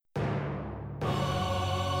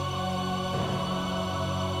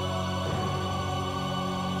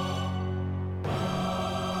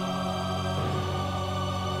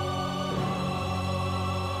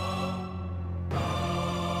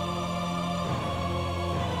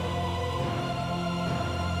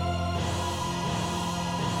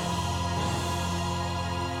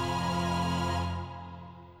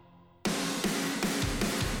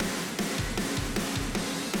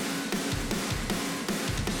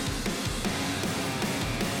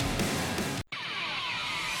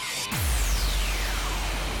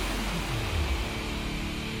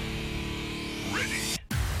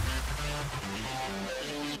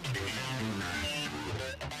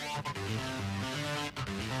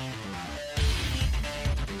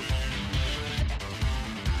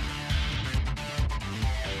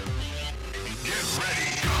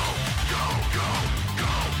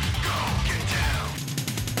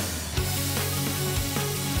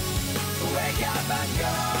come and go.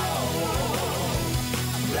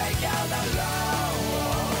 Break out the law.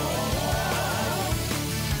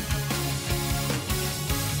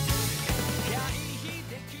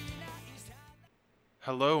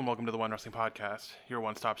 Hello and welcome to the One Wrestling Podcast, your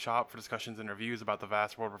one-stop shop for discussions and reviews about the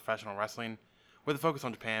vast world of professional wrestling, with a focus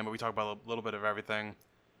on Japan, but we talk about a little bit of everything.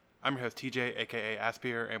 I'm your host TJ, aka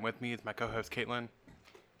Aspir, and with me is my co-host Caitlin.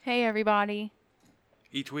 Hey everybody.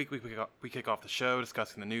 Each week we kick off the show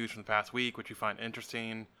discussing the news from the past week, which we find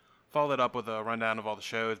interesting, follow that up with a rundown of all the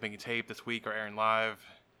shows being taped this week or airing live,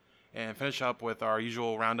 and finish up with our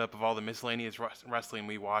usual roundup of all the miscellaneous wrestling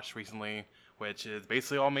we watched recently, which is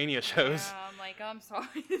basically all Mania shows. Yeah, I'm sorry,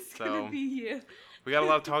 it's gonna be you. We got a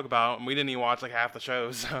lot to talk about, and we didn't even watch like half the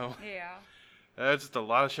shows, so. Yeah. There's just a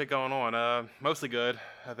lot of shit going on. Mostly good,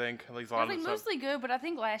 I think. At least a lot of stuff. Mostly good, but I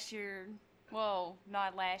think last year, well,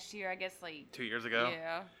 not last year, I guess like 2 years ago.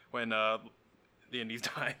 Yeah. When the Indies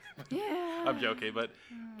died. Yeah. I'm joking, but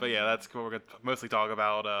yeah, that's what we're gonna mostly talk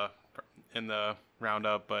about in the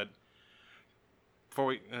roundup. But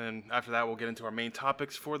after that, we'll get into our main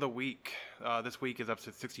topics for the week. This week is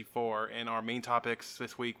episode 64, and our main topics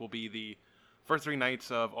this week will be the first 3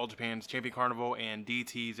 nights of All Japan's Champion Carnival and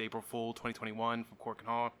DT's April Fool 2021 from Korakuen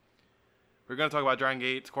Hall. We're going to talk about Dragon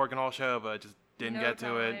Gate's Korakuen Hall show, but just didn't get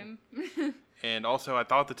to it. And also, I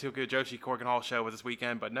thought the Tokyo Joshi Korakuen Hall show was this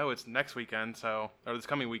weekend, but no, it's next weekend, or this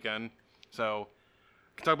coming weekend. So,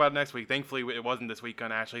 we can talk about it next week. Thankfully, it wasn't this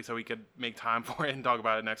weekend, actually, so we could make time for it and talk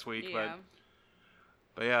about it next week. Yeah.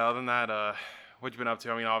 But yeah, other than that, what you been up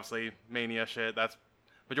to? I mean, obviously, Mania shit, that's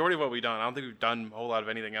majority of what we've done. I don't think we've done a whole lot of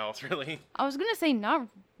anything else, really. I was gonna say not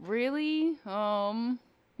really.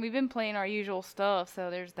 We've been playing our usual stuff, so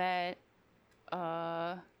there's that.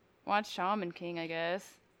 Watch Shaman King, I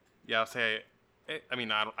guess. Yeah, I'll say.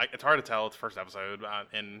 It's hard to tell. It's the first episode,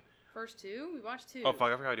 and First 2? We watched 2. oh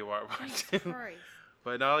fuck, I forgot I do watch Jesus Christ.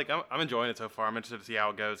 But no, like I'm enjoying it so far. I'm interested to see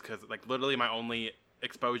how it goes because like literally my only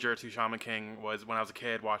exposure to Shaman King was when I was a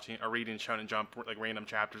kid watching or reading Shonen Jump, like random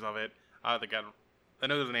chapters of it. I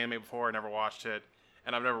know there's an anime before, I never watched it,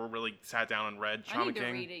 and I've never really sat down and read Shaman King.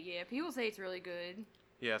 I need to read it, yeah. People say it's really good.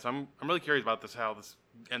 Yeah, so I'm really curious about how this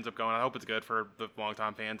ends up going. I hope it's good for the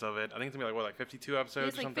longtime fans of it. I think it's gonna be like 52 episodes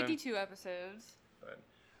It's or something. 52 episodes. But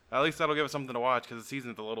at least that'll give us something to watch because the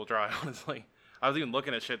season's a little dry, honestly. I was even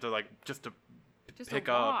looking at shit to pick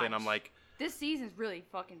up, and I'm like, this season's really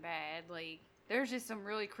fucking bad. Like, there's just some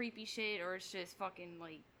really creepy shit, or it's just fucking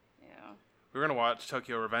like, yeah. We were gonna watch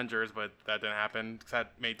Tokyo Revengers, but that didn't happen because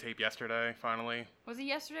that made tape yesterday. Finally. Was it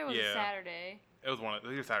yesterday or was it Saturday? It was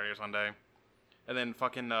either Saturday or Sunday. And then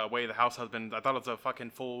fucking Way of the House Husband. I thought it was a fucking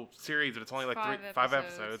full series, but it's only like 5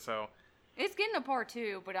 episodes. So it's getting a part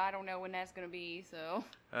 2, but I don't know when that's gonna be. So.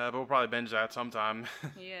 But we'll probably binge that sometime.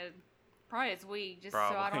 Yeah, probably this week, just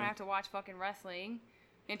probably. so I don't have to watch fucking wrestling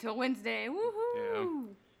until Wednesday. Woohoo!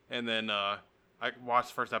 Yeah. And then I watched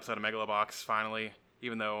the first episode of Megalobox finally.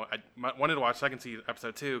 Even though I wanted to watch second season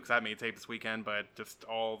episode 2 because that made tape this weekend, but just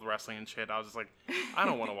all the wrestling and shit, I was just like, I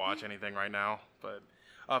don't want to watch anything right now. But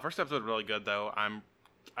first episode was really good though.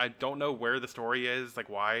 I don't know where the story is, like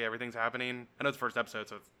why everything's happening. I know it's the first episode,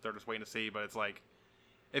 so they're just waiting to see. But it's like,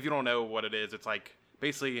 if you don't know what it is, it's like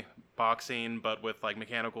basically boxing, but with like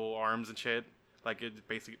mechanical arms and shit. Like it's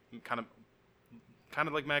basically kind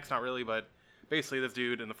of like mechs, not really, but basically this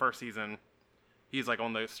dude in the first season, he's like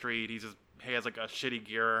on the street. He has like a shitty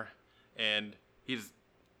gear, and he's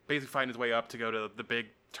basically fighting his way up to go to the big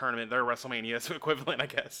tournament. Their WrestleMania equivalent, I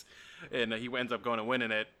guess. And he ends up going and winning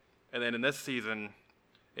it. And then in this season,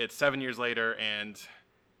 it's 7 years later, and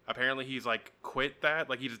apparently he's like quit that.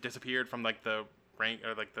 Like he just disappeared from like the rank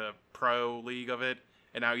or like the pro league of it,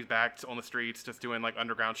 and now he's back on the streets just doing like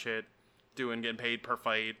underground shit, getting paid per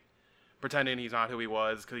fight, pretending he's not who he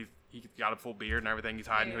was because he got a full beard and everything. He's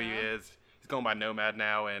hiding who he is. He's going by Nomad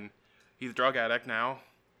now, and he's a drug addict now.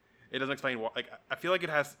 It doesn't explain why. Like, I feel like it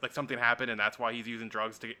has like something happened, and that's why he's using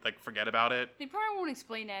drugs to like forget about it. They probably won't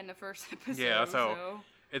explain that in the first episode. Yeah, so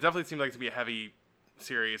it definitely seems like it to be a heavy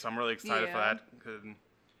series. So I'm really excited for that. I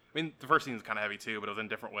mean, the first season's kind of heavy too, but it was in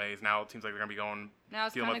different ways. Now it seems like they're gonna be going. Now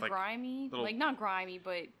it's kind of grimy, like not grimy,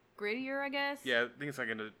 but grittier, I guess. Yeah, I think it's like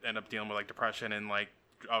gonna end up dealing with like depression and like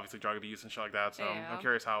obviously drug abuse and shit like that. So I'm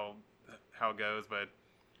curious how it goes, but it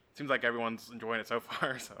seems like everyone's enjoying it so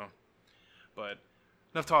far. So, but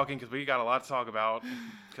enough talking because we got a lot to talk about.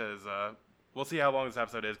 Because we'll see how long this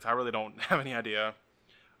episode is. Cause I really don't have any idea.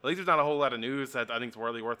 At least there's not a whole lot of news that I think is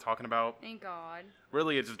really worth talking about. Thank God.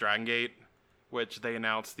 Really, it's just Dragon Gate, which they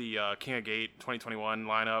announced the King of Gate 2021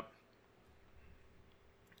 lineup.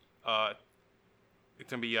 It's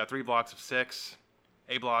going to be 3 blocks of 6.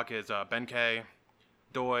 A block is Benkei,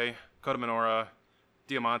 Doi, Kota Minoura,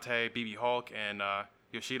 Diamante, BB Hulk, and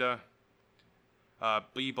Yoshida.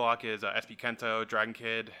 B block is SB Kento, Dragon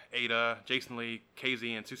Kid, Ada, Jason Lee,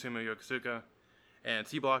 KZ, and Susumu Yokosuka. And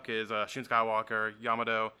C block is Shun Skywalker,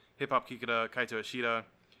 Yamato, Hip Hop Kikuta, Kaito Ishida,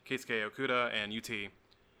 Keisuke Okuda, and UT.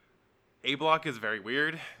 A block is very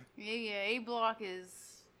weird. Yeah, A block is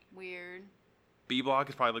weird. B block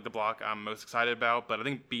is probably like the block I'm most excited about, but I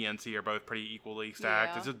think B and C are both pretty equally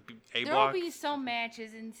stacked. Yeah. It's just A There block. will be some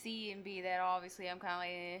matches in C and B that obviously I'm kind of like,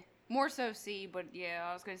 eh. More so C, but yeah,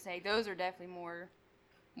 I was going to say those are definitely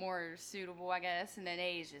more suitable, I guess. And then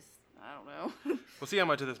A is just, I don't know. We'll see how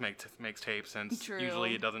much of this makes tape, since True.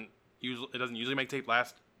 usually it doesn't usually make tape.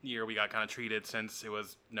 Last year we got kind of treated since it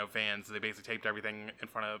was no fans. So they basically taped everything in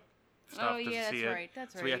front of stuff just to see it.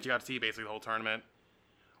 That's So right. we actually got to see basically the whole tournament.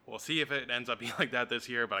 We'll see if it ends up being like that this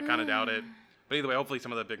year, but I kind of doubt it. But either way, hopefully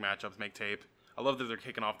some of the big matchups make tape. I love that they're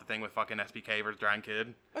kicking off the thing with fucking SBK versus Dragon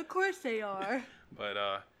Kid. Of course they are. But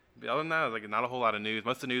other than that, like, not a whole lot of news.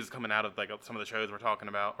 Most of the news is coming out of like some of the shows we're talking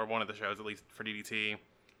about, or one of the shows at least for DDT,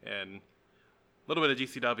 and a little bit of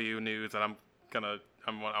GCW news that I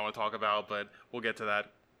want to talk about. But we'll get to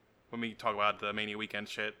that when we talk about the Mania weekend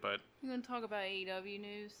shit. But You want to talk about AEW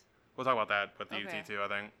news? we'll talk about that with Okay. DDT too, I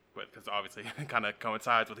think, but because obviously it kind of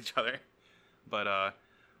coincides with each other. But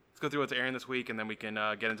let's go through what's airing this week, and then we can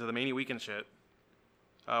get into the Mania weekend shit.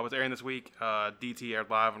 What's airing this week? DT aired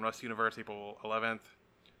live on Rust Universe April 11th.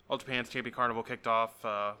 All Japan's Champion Carnival kicked off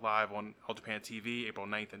live on All Japan TV April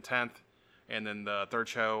 9th and 10th. And then the third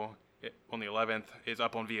show on the 11th is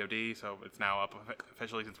up on VOD, so it's now up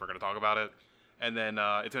officially since we're going to talk about it. And then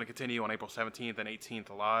it's going to continue on April 17th and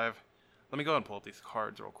 18th live. Let me go ahead and pull up these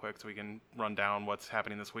cards real quick so we can run down what's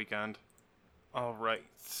happening this weekend. All right.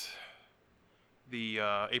 The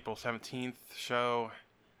April 17th show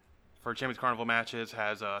for Champions Carnival matches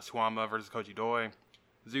has Suwama versus Koji Doi,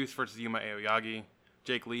 Zeus versus Yuma Aoyagi,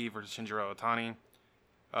 Jake Lee versus Shinjiro Otani,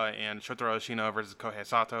 and Shotaro Ashino versus Kohei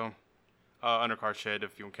Sato. Undercard shit,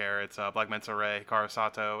 if you don't care, it's Black Mensa Ray, Hikaru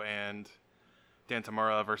Sato, and Dan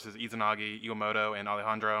Tamura versus Izanagi, Iwamoto, and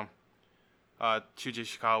Alejandro. Shuji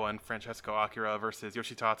Ishikawa and Francesco Akira versus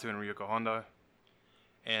Yoshitatsu and Ryuko Honda.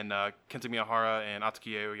 And Kenta Miyahara and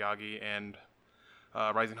Atsuki Aoyagi and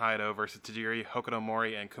Rising Hayato versus Tajiri, Hokuto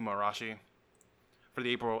Mori, and Kuma Arashi. For the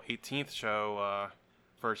April 18th show,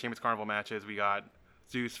 for Champions Carnival matches, we got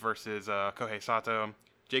Zeus versus Kohei Sato,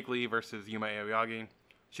 Jake Lee versus Yuma Aoyagi,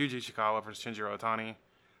 Shuji Ishikawa versus Shinjiro Otani,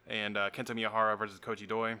 and Kenta Miyahara versus Koji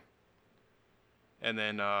Doi. And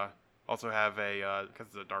then also have because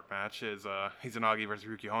it's a dark match, is Izanagi versus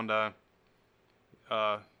Ryuki Honda.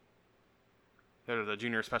 There's a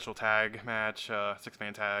junior special tag match,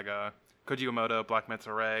 6-man tag. Koji Iwamoto, Black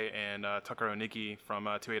Mensa Ray, and Takaro Niki from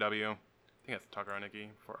 2AW. I think that's Takaro Niki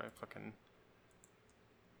before I fucking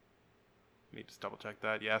need to double check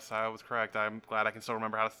that. Yes, I was correct. I'm glad I can still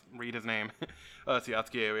remember how to read his name. Let's see,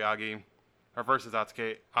 Atsuki Aoyagi. Or versus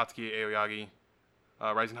Atsuki Aoyagi,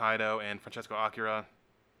 Rising Hayato, and Francesco Akira.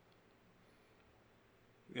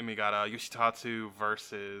 Then we got Yoshitatsu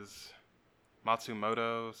versus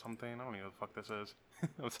Matsumoto something. I don't even know what the fuck this is.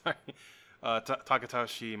 I'm sorry.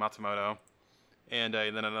 Takatoshi Matsumoto. And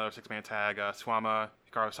then another 6-man tag, Suwama,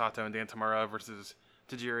 Hikaru Sato, and Dan Tamura versus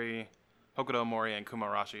Tajiri, Hokuto Mori, and Kuma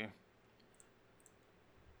Arashi.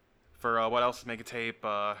 For what else is making tape,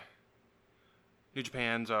 New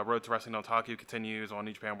Japan's Road to Wrestling Otaku continues on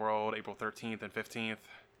New Japan World April 13th and 15th.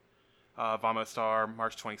 Vamo Star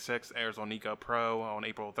March 26th airs on Nico Pro on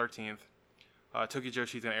April 13th. Tokyo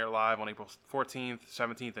Joshi is going to air live on April 14th,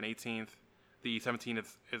 17th, and 18th. The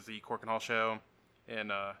 17th is the Cork and Hall show,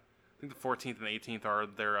 and I think the 14th and the 18th are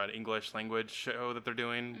their English language show that they're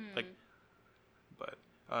doing.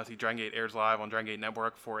 See, Dragon Gate airs live on Dragon Gate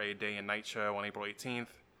Network for a day and night show on April 18th,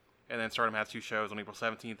 and then Stardom has 2 shows on April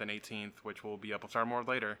 17th and 18th, which will be up on Stardom more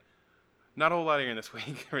later. Not a whole lot here this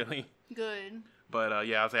week, really. Good. But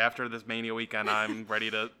yeah, I was after this Mania weekend, I'm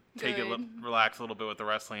ready to take it, relax a little bit with the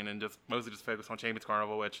wrestling, and just mostly just focus on Champions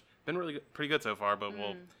Carnival, which been really pretty good so far. But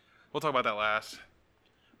we'll talk about that last.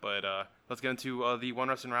 But let's get into the One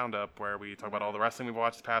Wrestling Roundup, where we talk about all the wrestling we've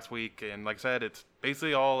watched this past week. And like I said, it's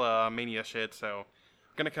basically all Mania shit. So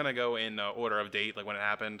I'm gonna kind of go in order of date, like when it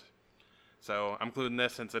happened. So I'm including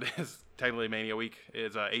this since it is technically Mania week.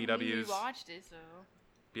 Is AEW's. We watched it, so.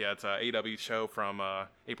 Yeah, it's AEW show from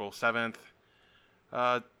April 7th.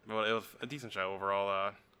 Well, it was a decent show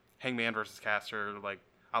overall. Hangman versus Caster. Like,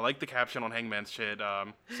 I like the caption on Hangman's shit,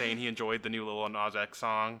 saying he enjoyed the new Lil Nas X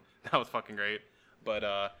song. That was fucking great. But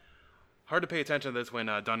hard to pay attention to this when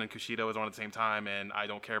Dunn and Kushida was on at the same time, and I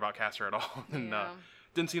don't care about Caster at all. And Yeah.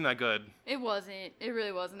 didn't seem that good. It wasn't. It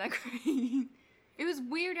really wasn't that great. It was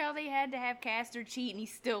weird how they had to have Caster cheat and he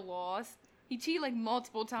still lost. He cheated like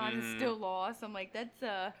multiple times and still lost. I'm like, that's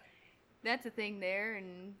a thing there.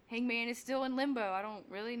 And Hangman is still in limbo. I don't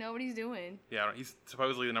really know what he's doing. Yeah, he's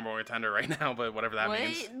supposedly the number one contender right now, but whatever that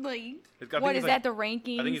means. Like, what is that? The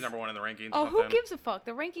rankings? I think he's number one in the rankings. Oh, who gives a fuck?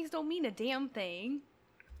 The rankings don't mean a damn thing.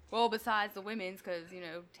 Well, besides the women's, because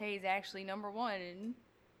Tay's actually number one and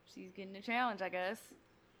she's getting a challenge, I guess.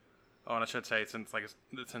 Oh, and I should say, since it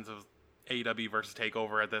was AEW versus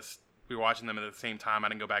Takeover we were watching them at the same time. I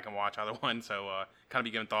didn't go back and watch either one, so kind of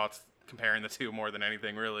be giving thoughts comparing the two more than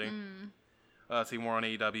anything, really. See more on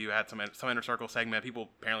AEW. Had some Inner Circle segment. People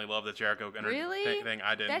apparently love the Jericho thing. I didn't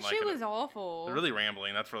like it. That shit was awful. They're really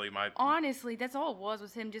rambling. That's really my... Honestly, that's all it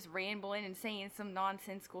was him just rambling and saying some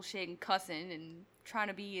nonsensical shit and cussing and trying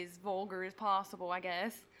to be as vulgar as possible, I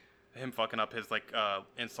guess. Him fucking up his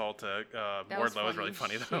insult to Wardlow was really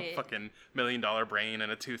funny though. Fucking $1 million brain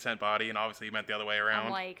and a 2-cent body, and obviously he meant the other way around.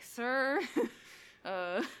 I'm like, sir.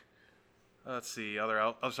 Let's see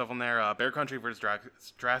other stuff on there. Bear Country versus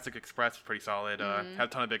Jurassic Express was pretty solid. Had a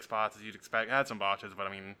ton of big spots as you'd expect. Had some botches, but I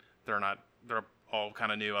mean they're all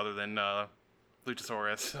kind of new other than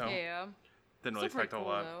Luchasaurus. So yeah. Didn't really expect a whole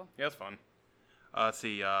lot. Though. Yeah, it's fun. Let's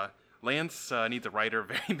see. Lance needs a writer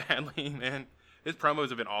very badly, man. His promos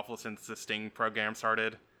have been awful since the Sting program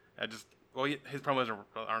started. His promos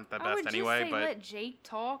aren't the best anyway. I would just say but let Jake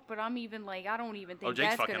talk, but I'm even like, I don't even think Jake's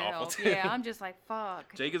that's fucking gonna awful help. too. Yeah, I'm just like,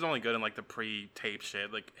 fuck. Jake is only good in the pre-tape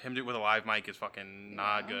shit. Like him with a live mic is fucking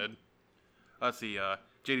not good. Let's see.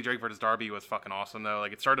 JD Drake versus Darby was fucking awesome though.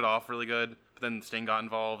 Like it started off really good, but then Sting got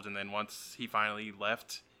involved, and then once he finally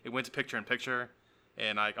left, it went to picture in picture.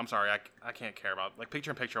 And I'm sorry, I can't care about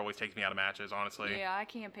picture in picture always takes me out of matches, honestly. Yeah, I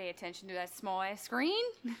can't pay attention to that small ass screen.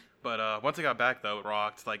 But once it got back though, it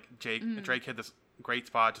rocked. Drake hit this great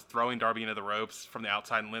spot, just throwing Darby into the ropes from the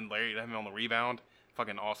outside and Lynn Larry to him on the rebound.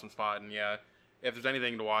 Fucking awesome spot. And yeah, if there's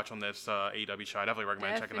anything to watch on this AEW show, I definitely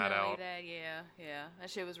recommend checking that out. Yeah, that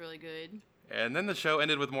shit was really good. And then the show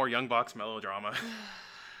ended with more Young Bucks melodrama.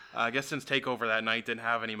 I guess since TakeOver that night didn't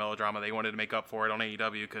have any melodrama, they wanted to make up for it on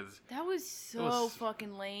AEW because... That was so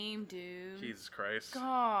fucking lame, dude. Jesus Christ.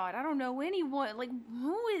 God, I don't know anyone...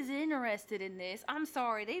 who is interested in this? I'm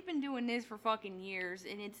sorry, they've been doing this for fucking years,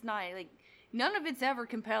 and it's not, none of it's ever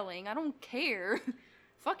compelling. I don't care.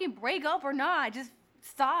 Fucking break up or not, just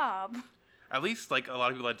stop. At least, a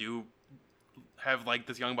lot of people that do have,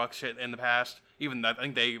 this Young Bucks shit in the past... Even that, I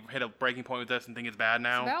think they hit a breaking point with this and think it's bad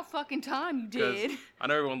now. It's about fucking time you did. I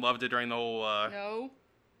know everyone loved it during the whole, no.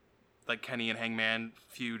 Kenny and Hangman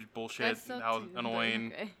feud bullshit. That was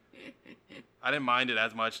annoying. Okay. I didn't mind it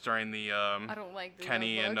as much during the, I don't like the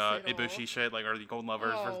Kenny and Ibushi shit, or the Golden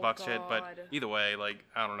Lovers versus Bucks shit. But either way,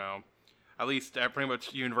 I don't know. At least pretty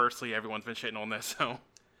much universally, everyone's been shitting on this, so.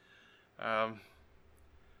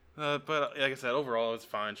 But like I said, overall, it was a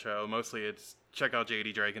fine show. Mostly it's check out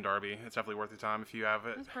JD Drake and Darby. It's definitely worth your time if you have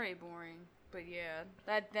it. It's pretty boring. But yeah,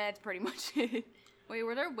 that's pretty much it. Wait,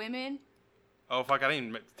 were there women? Oh, fuck, I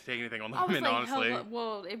didn't take anything on the women, honestly.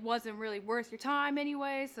 Well, it wasn't really worth your time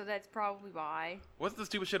anyway, so that's probably why. What's the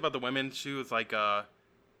stupid shit about the women? She was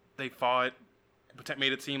they fought,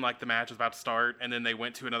 made it seem like the match was about to start, and then they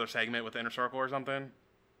went to another segment with the Inner Circle or something.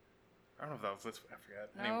 I don't know if that was this. I forget.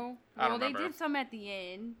 No. I don't remember. They did some at the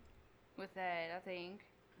end with that, I think.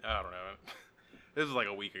 I don't know. This was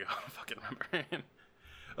a week ago. I don't fucking remember.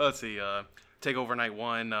 Let's see. TakeOver Night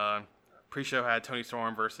 1. Pre-show had Toni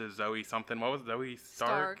Storm versus Zoe something. What was it? Zoe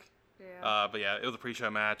Stark? Yeah. But yeah, it was a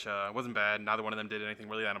pre-show match. It wasn't bad. Neither one of them did anything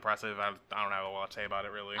really that impressive. I don't have a lot to say about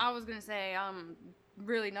it, really. I was going to say I'm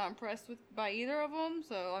really not impressed by either of them,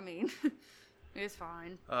 so, I mean... It's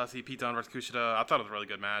fine. See, Pete Dunne versus Kushida. I thought it was a really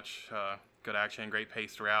good match. Good action, great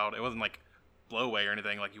pace throughout. It wasn't blow-away or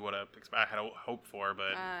anything like you would have had hoped for,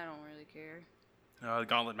 but... I don't really care. The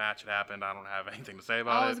gauntlet match had happened. I don't have anything to say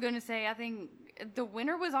about it. I was going to say, I think the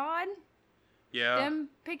winner was odd. Yeah. Them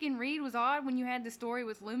picking Reed was odd when you had the story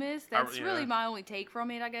with Loomis. That's really my only take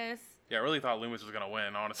from it, I guess. Yeah, I really thought Loomis was going to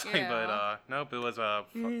win, honestly. Yeah. But, nope, it was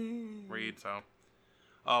Reed, so...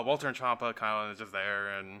 Walter and Ciampa kind of is just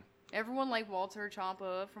there, and... Everyone liked Walter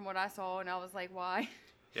Ciampa from what I saw, and I was like, why?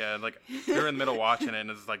 Yeah, we were in the middle watching it, and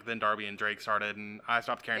it's then Darby and Drake started, and I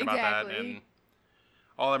stopped caring about that, and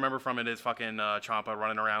all I remember from it is fucking Ciampa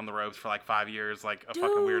running around the ropes for 5 years like a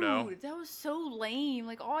fucking weirdo. Dude, that was so lame.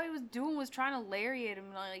 All he was doing was trying to lariat him.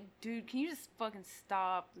 Dude, can you just fucking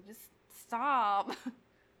stop? Just stop.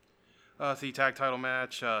 See, tag title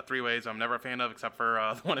match, 3 ways I'm never a fan of except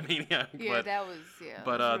for the one in Mania. Yeah, that was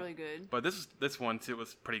really good. But this one too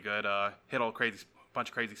was pretty good. Hit all bunch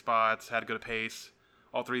of crazy spots, had a good pace.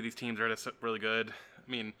 All 3 of these teams are just really good.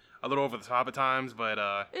 I mean, a little over the top at times, but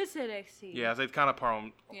It's NXT. yeah, so it's kind of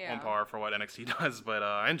on Yeah. par for what NXT does. But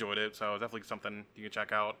I enjoyed it, so definitely something you can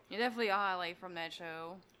check out. You're definitely a highlight from that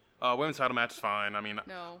show. Women's title match is fine. I mean,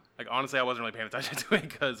 No, like honestly, I wasn't really paying attention to it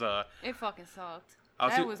because it fucking sucked. I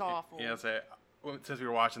was That too- was awful. Yeah, since we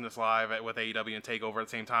were watching this live with AEW and Takeover at the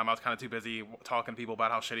same time, I was kind of too busy talking to people about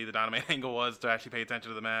how shitty the Dynamite angle was to actually pay attention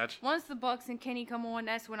to the match. Once the Bucks and Kenny come on,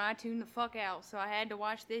 that's when I tuned the fuck out. So I had to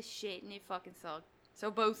watch this shit, and it fucking sucked. So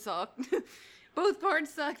both sucked. Both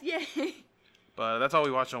parts sucked. Yay. But that's all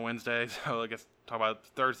we watched on Wednesday. So I guess talk about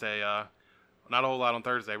Thursday. Not a whole lot on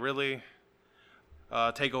Thursday, really.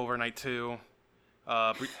 Takeover night 2.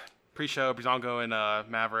 Pre-show, Breezango and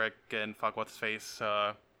Maverick and what's his face.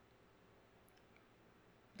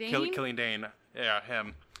 Dane? Killian Dane. Yeah,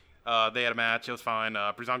 him. They had a match. It was fine.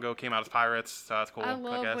 Breezango came out as pirates, so that's cool. I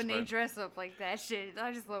love guess, when they but- dress up like that shit.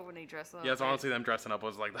 I just love when they dress up. Yeah, so honestly, them dressing up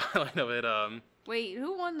was like the highlight of it. Wait,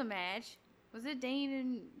 who won the match? Was it Dane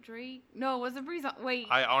and Drake? No, was it Breeze? Wait.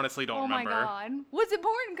 I honestly don't oh remember. my god. What's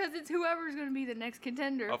important because it's whoever's going to be the next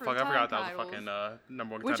contender. Oh for fuck! the I forgot tag that was a titles. fucking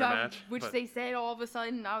number one contender match. Which but- they said all of a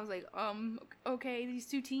sudden. I was like, okay, these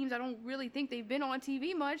two teams, I don't really think they've been on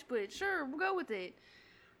TV much, but sure, we'll go with it.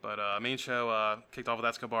 But main show kicked off with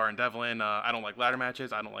Escobar and Devlin. I don't like ladder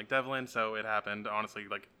matches. I don't like Devlin, so it happened. Honestly,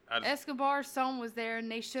 like I just, Escobar's son was there,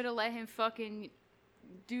 and they should have let him fucking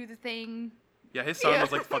do the thing. yeah, his son Yeah.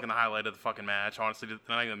 was like fucking the highlight of the fucking match. Honestly,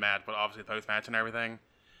 not even the match, but obviously the post match and everything.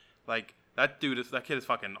 Like that kid is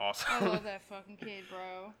fucking awesome. I love that fucking kid,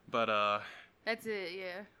 bro. But That's it,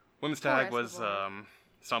 yeah. women's Poor tag was Escobar.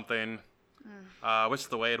 something. Wish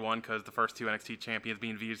the way it won because the first two NXT champions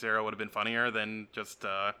being V0 would have been funnier than just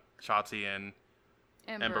Shotzi and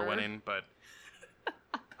Ember winning. But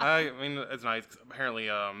I mean, it's nice. Apparently,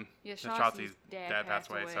 Yeah, Shotzi's dad passed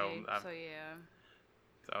away, so yeah.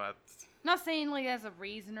 that's Not saying like that's a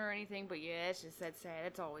reason or anything, but yeah, it's just that's sad.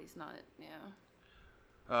 It's always not,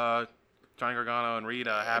 yeah. Johnny Gargano and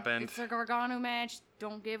Rita happened. It's a Gargano match.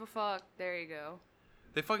 Don't give a fuck. There you go.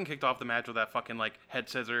 They fucking kicked off the match with that fucking like head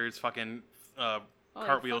scissors, fucking Oh, they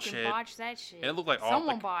cartwheel fucking shit. Botched that shit. And it looked like someone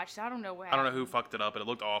like, botched. I don't know what I don't happened. know who fucked it up, but it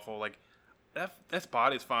looked awful. Like that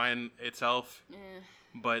spot is fine itself, Eh.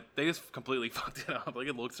 but they just completely fucked it up. Like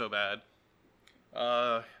it looked so bad.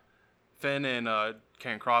 Finn and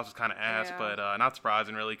Karen Cross was kind of ass, Yeah. but not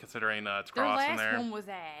surprising really considering it's Their Cross in last there one was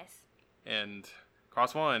ass. and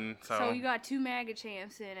Cross won. So you got two MAGA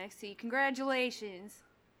champs in NXT. Congratulations.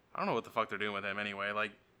 I don't know what the fuck they're doing with him anyway.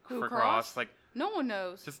 Like Who, for Cross? like No one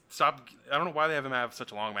knows. just stop. I don't know why they have him have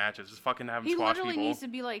such long matches. Just fucking have him He squash literally people. needs to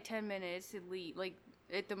be like 10 minutes at least, like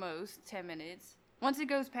at the most 10 minutes. Once it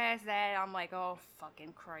goes past that, I'm like, oh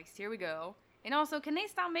fucking Christ, here we go. And also, can they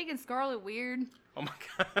stop making Scarlet weird? Oh my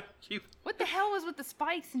god. What the hell was with the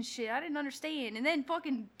spikes and shit? I didn't understand. And then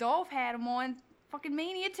fucking Dolph had him on fucking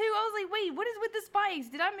Mania too. I was like, wait, what is with the spikes?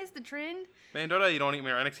 Did I miss the trend? Man, Dota, you don't even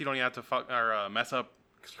NXT don't even have to fuck or mess up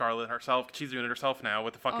Scarlett herself. She's doing it herself now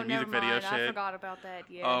with the fucking Oh, music never video mind. I shit. forgot about that.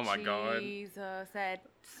 Yeah. Oh my God. Jesus, that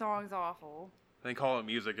song's awful. They call it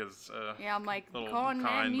music is Yeah, I'm like little calling that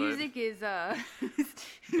kind, but- music is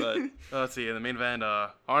but let's see, in the main event,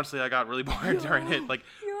 honestly I got really bored during it, like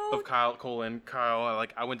yo. of Cole and Kyle.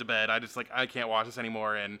 I went to bed. I just like I can't watch this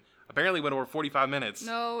anymore, and apparently went over 45 minutes.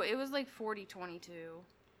 No, it was like 40-22.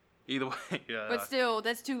 Either way, yeah. But still,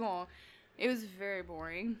 that's too long. It was very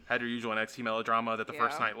boring. Had your usual NXT melodrama that the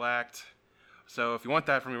first Yeah. night lacked. So if you want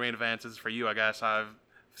that from your main events, this is for you, I guess. I've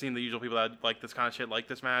seen the usual people that like this kind of shit like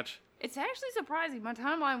this match. It's actually surprising. My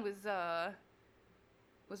timeline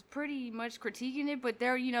was pretty much critiquing it, but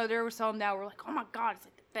there were some that were like, "Oh my god, it's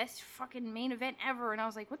like the best fucking main event ever." And I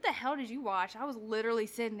was like, "What the hell did you watch?" I was literally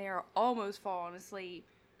sitting there almost falling asleep,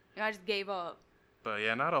 and I just gave up. But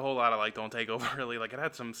yeah, not a whole lot I liked on Takeover really. Like it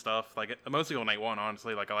had some stuff, like mostly on night one,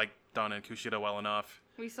 honestly. Like I like Dunn and Kushida well enough.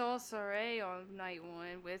 We saw Saray on night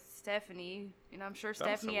one with Stephanie, and I'm sure That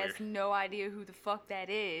was so Stephanie has weird. no idea who the fuck that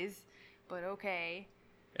is, but okay.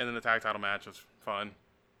 And then the tag title match was fun.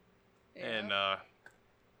 And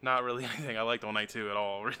not really anything I liked on night two at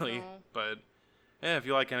all, really. No. But yeah, if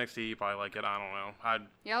you like NXT, you probably like it. I don't know.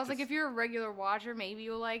 I was like, just- if you're a regular watcher, maybe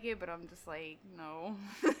you'll like it, but I'm just like, no.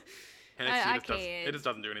 NXT I just does, can't. it just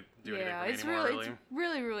doesn't do anything for me It's anymore, really, really. it's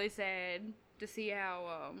really, really sad to see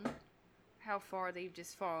how far they've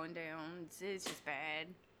just fallen down. It's just bad.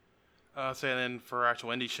 So then for actual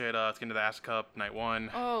indie shit, let's get into the Ass Cup night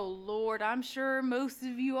one. Oh Lord, I'm sure most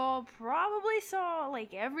of you all probably saw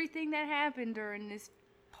like everything that happened during this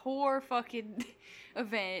poor fucking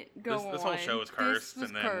event go on. This whole show was cursed, This was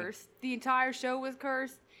and then- cursed. The entire show was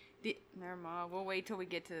cursed. Never mind. We'll wait till we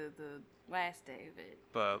get to the last day of it.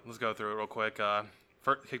 But let's go through it real quick.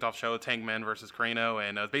 kicked off show with Tankman versus Carino,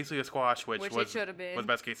 and it was basically a squash, which it was should have been. was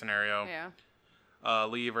best case scenario. Yeah.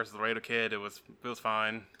 Lee versus Laredo Kid, it was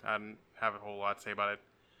fine. I didn't have a whole lot to say about it.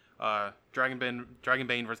 Dragon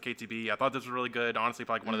Bane versus KTB. I thought this was really good. Honestly,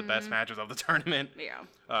 probably one of the best matches of the tournament. Yeah.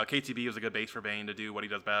 KTB was a good base for Bane to do what he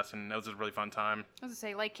does best, and it was a really fun time. I was gonna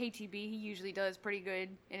say, like KTB, he usually does pretty good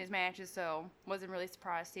in his matches, so wasn't really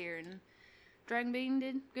surprised here. And Dragon Bane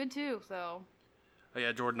did good too, so.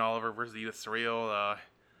 Yeah, Jordan Oliver versus Edith Surreal.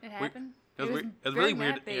 It happened. It was very really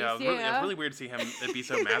weird. mat-based, Yeah, it was really weird to see him it be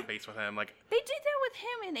so mat based with him. Like they did that with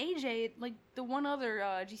him and AJ. Like the one other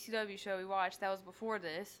GCW show we watched that was before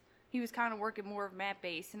this. He was kind of working more of mat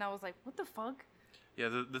based, and I was like, what the fuck? Yeah,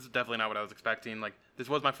 this is definitely not what I was expecting. Like this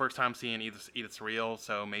was my first time seeing Edith Surreal,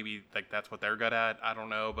 so maybe like that's what they're good at. I don't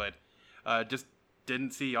know, but just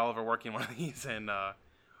didn't see Oliver working one of these, and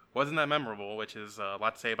wasn't that memorable, which is a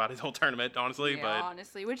lot to say about his whole tournament, honestly. Yeah, but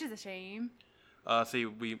honestly, which is a shame.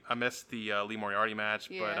 I missed the Lee Moriarty match,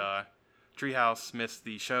 Yeah. but Treehouse missed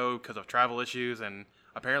the show because of travel issues, and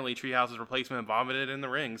apparently Treehouse's replacement vomited in the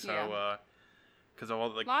ring. So, Yeah. because of all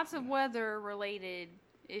like Lots of weather-related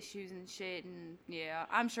issues and shit, and yeah,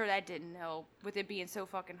 I'm sure that didn't help with it being so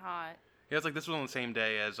fucking hot. yeah, it's like this was on the same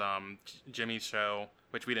day as Jimmy's show,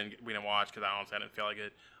 which we didn't watch because I didn't feel like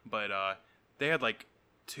it. But they had like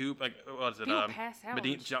two like what was it? People passed out.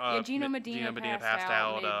 Medina, yeah, Gino Medina passed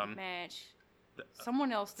out mid-match.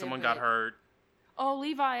 Someone else did. Someone but- got hurt. Oh,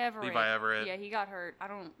 Levi Everett. Levi Everett. Yeah, he got hurt. I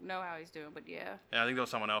don't know how he's doing, but yeah. Yeah, I think there was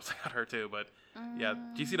someone else that got hurt too. But yeah,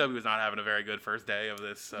 GCW was not having a very good first day of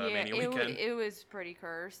this Mania weekend. It was pretty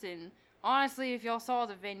cursed. And honestly, if y'all saw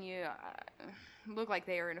the venue, it looked like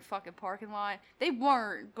they were in a fucking parking lot. They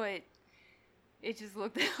weren't, but it just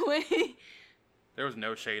looked that way. There was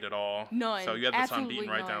no shade at all. None. So you had the sun Absolutely beating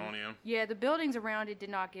right down none. on you. Yeah, the buildings around it did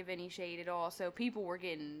not give any shade at all, so people were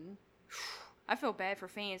getting... I feel bad for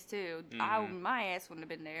fans, too. My ass wouldn't have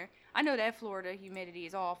been there. I know that Florida humidity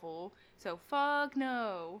is awful, so fuck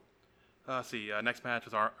no. Next match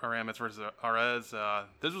was Aramis versus Arez.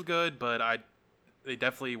 This was good, but they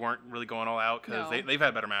definitely weren't really going all out because No. they've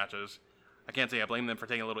had better matches. I can't say I blame them for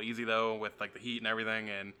taking a little easy, though, with like the heat and everything,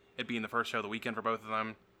 and it being the first show of the weekend for both of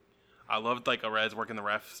them. I loved like Arez working the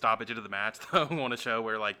ref stoppage into the match, though, on a show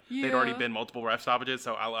where like they'd already Yeah. been multiple ref stoppages,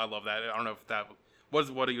 so I love that. I don't know if that was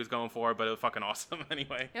what he was going for, but it was fucking awesome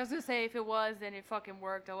anyway. I was gonna say, if it was, then it fucking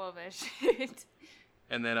worked. I love that shit.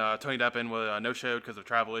 And then Tony Deppen was no-showed because of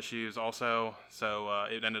travel issues also, so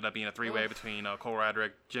it ended up being a three-way between Cole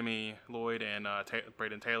Radrick, Jimmy Lloyd, and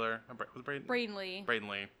Braden Taylor. Was it Braden? Braden Lee. Braden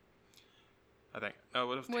Lee. I think. No,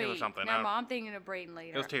 it was Taylor Wait, something. never mind, I'm thinking of Braden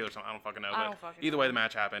later. It was Taylor something. I don't fucking know. I But don't fucking either know. way, the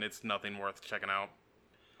match happened. It's nothing worth checking out.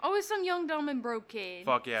 Oh, it's some young, dumb, and broke kid.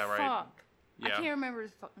 Fuck yeah, right. Fuck. I Yeah. can't remember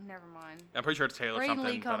his never mind. I'm pretty sure it's Taylor Braden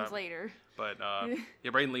something. Lee comes later. But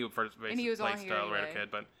yeah, Braden Lee first And he was on placed here Laredo anyway.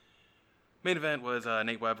 Kid. But main event was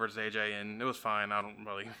Nate Webb versus AJ, and it was fine. I don't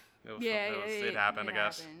really. It happened, I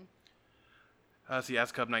guess. happened.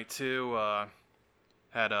 S Cup Night 2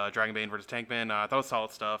 had Dragon Bane versus Tankman. I thought it was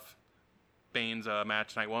solid stuff. Bane's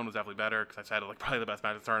match Night 1 was definitely better because I said like probably the best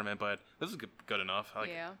match of the tournament, but this was good enough. Like,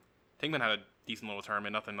 Yeah. Tankman had a decent little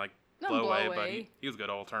tournament, nothing like Nothing blow away, blow but away. he was good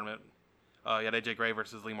all tournament. You had AJ Gray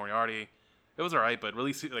versus Lee Moriarty. It was alright, but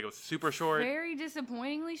really it was super short. Very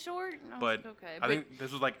disappointingly short. I was But like, okay. I think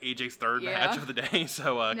this was like AJ's third Yeah. match of the day,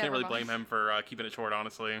 so I can't Never really mind. blame him for keeping it short,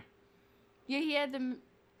 honestly. Yeah, he had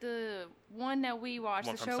the one that we watched,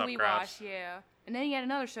 One the from show we Subcraft. watched, yeah. And then he had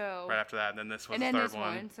another show. Right after that, and then this was and the then third this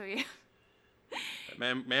one. So yeah.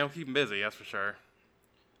 Man will keep him busy, that's for sure.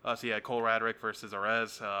 So you had Cole Radrick versus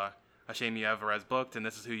Arez. A shame you have Arez booked, and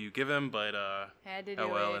this is who you give him, but Had to do oh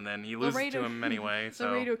well. it. And then he loses Laredo- to him anyway. The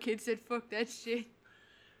So radio kid said, "Fuck that shit."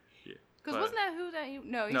 yeah. Because But- wasn't that who that?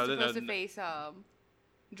 No, he's No, supposed no, to face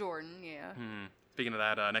Jordan. Yeah. Speaking of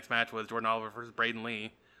that, next match was Jordan Oliver versus Braden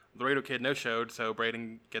Lee. The Radio Kid no-showed, so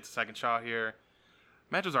Braden gets a second shot here.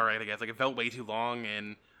 Match was alright, I guess. Like it felt way too long,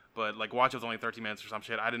 but like watch it was only 13 minutes or some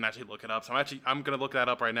shit. I didn't actually look it up, so I'm gonna look that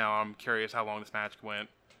up right now. I'm curious how long this match went.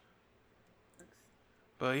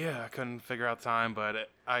 But yeah, I couldn't figure out time, but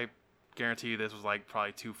I guarantee you this was like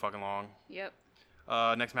probably too fucking long. Yep.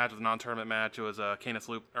 Next match was a non-tournament match. It was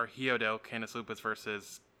Hiodale Canis Lupus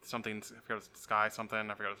versus something. I forgot it was Sky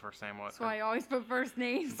something. I forgot his first name. What? That's why I always put first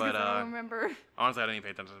names. But, But I don't remember. Honestly, I didn't even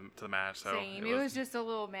pay attention to the match. So Same. It was just a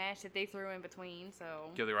little match that they threw in between.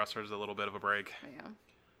 So. give the wrestlers a little bit of a break.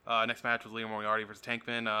 Yeah. Next match was Leo Moriarty versus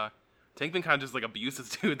Tankman. Tankman kind of just like abused this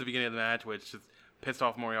dude at the beginning of the match, which just pissed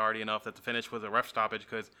off Moriarty enough that the finish was a ref stoppage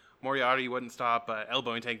because Moriarty wouldn't stop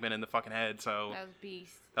elbowing Tankman in the fucking head. So That was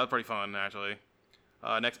beast. that was pretty fun, actually.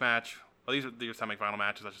 Next match. Well, these are semi-final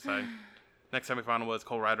matches, I should say. Next semifinal was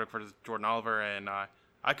Cole Radrick versus Jordan Oliver, and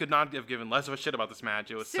I could not have given less of a shit about this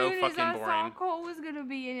match. It was so fucking boring. As soon as I saw Cole was gonna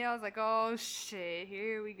be in it, I was like, oh shit,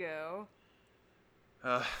 here we go.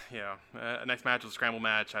 Next match was a scramble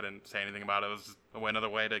match. I didn't say anything about it. It was another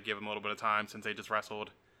way to give them a little bit of time since they just wrestled.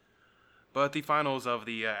 But the finals of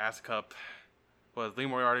the Asa Cup was Lee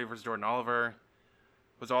Moriarty versus Jordan Oliver.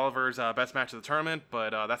 It was Oliver's best match of the tournament,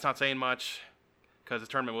 but that's not saying much because the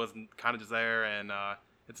tournament was kind of just there, and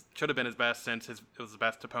it should have been his best since it was the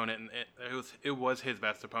best opponent, and it was his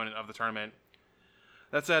best opponent of the tournament.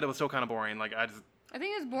 That said, it was still kind of boring. Like I think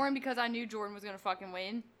it was boring because I knew Jordan was gonna fucking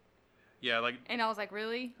win. Yeah, like. And I was like,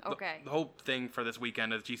 really? Okay. The whole thing for this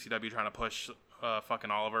weekend is GCW trying to push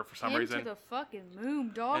fucking Oliver for some reason. To the fucking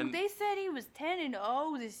moon, dog. And they said he was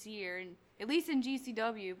 10-0 this year, and at least in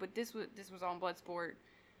GCW. But this was on Bloodsport.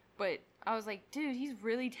 But I was like, dude, he's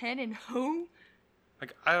really 10-0.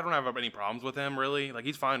 Like I don't have any problems with him really. Like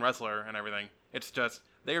he's a fine wrestler and everything. It's just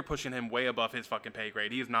they are pushing him way above his fucking pay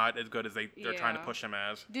grade. He's not as good as they're trying to push him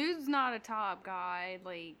as. Dude's not a top guy.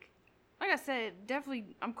 Like I said,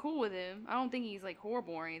 definitely, I'm cool with him. I don't think he's, like,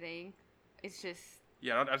 horrible or anything. It's just...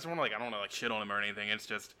 Yeah, I just want to, like, I don't want to, like, shit on him or anything. It's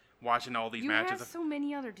just watching all these matches. You have so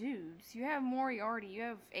many other dudes. You have Moriarty. You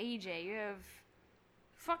have AJ. You have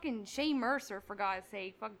fucking Shane Mercer, for God's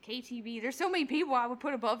sake. Fucking KTB. There's so many people I would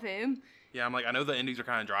put above him. Yeah, I'm like, I know the indies are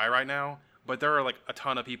kind of dry right now, but there are, like, a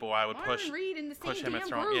ton of people I would push Reed in the same him at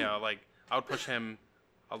strong. Group. Yeah, like, I would push him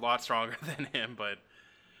a lot stronger than him, but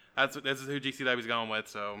this is who GCW's going with,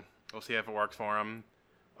 so... We'll see if it works for him.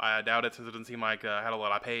 I doubt it since it doesn't seem like I had a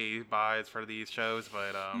lot of pay buys for these shows,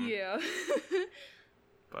 but yeah.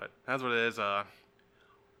 But that's what it is.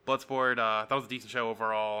 Bloodsport, that was a decent show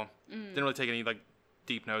overall. Didn't really take any like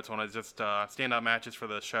deep notes on it. Just standout matches for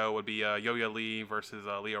the show would be Yo-Yo Lee versus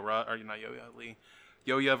Leo Rush, or not Yo-Yo Lee,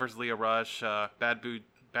 Yo-Yo versus Leo Rush, Bad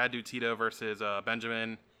Dude Tito versus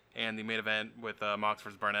Benjamin, and the main event with Mox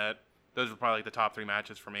versus Barnett. Those were probably like the top 3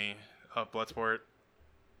 matches for me of Bloodsport.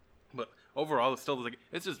 But overall, it's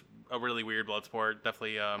just a really weird Bloodsport.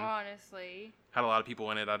 Definitely, honestly, had a lot of people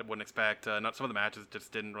in it I wouldn't expect. Not some of the matches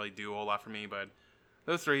just didn't really do a whole lot for me, but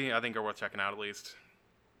those 3 I think are worth checking out at least.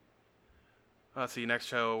 Let's see. Next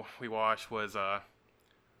show we watched was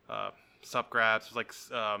Sup Grabs. It was like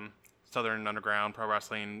Southern Underground Pro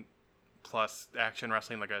Wrestling plus Action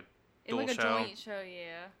Wrestling, like a dual show. A joint show,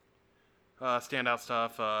 yeah. Standout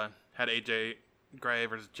stuff. Had AJ Gray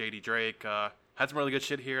versus JD Drake. Had some really good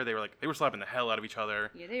shit here. They were slapping the hell out of each other.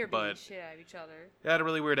 Yeah, they were beating shit out of each other. It had a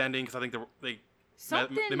really weird ending because I think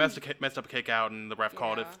they messed up a kick out and the ref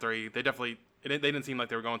called it for 3. They didn't seem like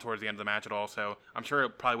they were going towards the end of the match at all. So I'm sure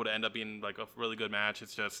it probably would have ended up being like a really good match.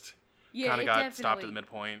 It's just kind of got stopped at the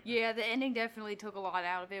midpoint. Yeah, the ending definitely took a lot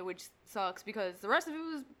out of it, which sucks because the rest of it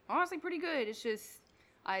was honestly pretty good. It's just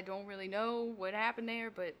I don't really know what happened there,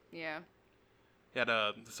 but yeah. You had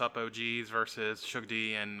the Sup OGs versus Shug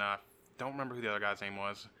D and don't remember who the other guy's name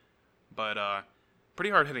was, but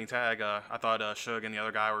pretty hard hitting tag. I thought Shug and the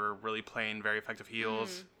other guy were really playing very effective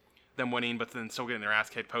heels. Them winning, but then still getting their ass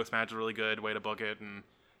kicked post match was a really good way to book it, and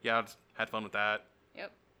yeah, I just had fun with that.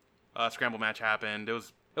 Yep. Scramble match happened. It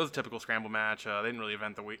was a typical scramble match. They didn't really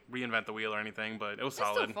reinvent the wheel or anything, but it was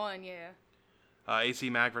solid. Still fun, yeah. AC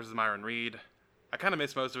Mack versus Myron Reed. I kind of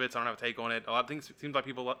missed most of it, so I don't have a take on it. A lot of things seems like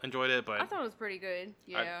people enjoyed it, but I thought it was pretty good.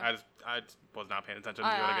 Yeah. I just was not paying attention to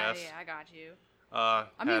it, I guess. Yeah, I got you.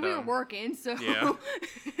 I mean, we were working, so. Yeah.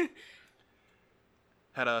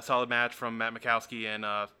 Had a solid match from Matt Mikowski and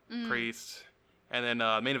Priest. And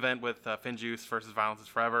then main event with Finn Juice versus Violence is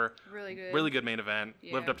Forever. Really good. Really good main event.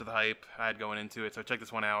 Yeah. Lived up to the hype I had going into it, so check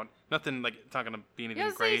this one out. Nothing, like, it's not going to be anything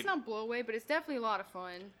Yeah, great. it's not blow away, but it's definitely a lot of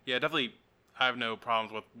fun. Yeah, definitely. I have no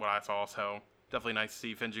problems with what I saw, so definitely nice to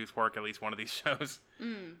see Finn Juice work at least one of these shows. Would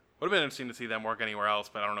have been interesting to see them work anywhere else,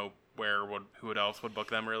 but I don't know who else would book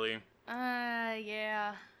them, really.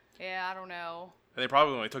 Yeah. Yeah, I don't know. And they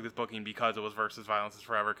probably only took this booking because it was versus Violence is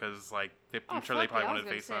Forever, because, like, I'm sure they probably wanted to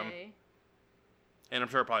face them. And I'm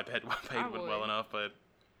sure it probably paid well enough, but...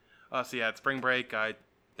 so yeah, at Spring Break, I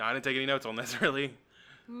didn't take any notes on this, really.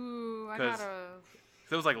 Ooh, I gotta...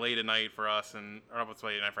 It was, like, late at night for us, and... I don't know if it's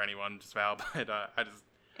late at night for anyone, just about, but I just...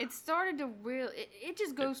 It started to really... It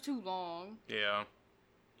just goes too long. Yeah.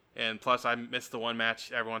 And plus, I missed the one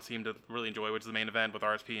match everyone seemed to really enjoy, which is the main event with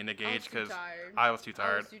RSP and Nick Gage, because I was too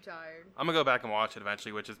tired. I'm going to go back and watch it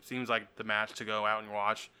eventually, which seems like the match to go out and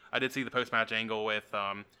watch. I did see the post-match angle with...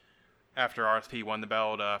 after RSP won the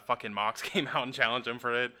belt, fucking Mox came out and challenged him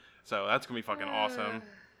for it. So that's going to be fucking awesome.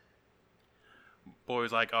 Boy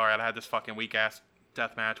was like, alright, I had this fucking weak-ass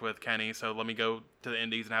death match with Kenny, so let me go to the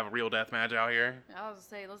Indies and have a real death match out here. I was going to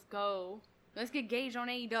say, let's go. Let's get Gage on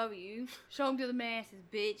AEW. Show him to the masses,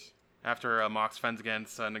 bitch. After Mox defends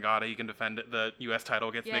against Nagata, he can defend the U.S. title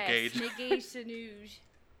against Nick Gage. Nick Gage Sanuj.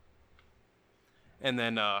 And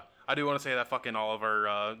then I do want to say that fucking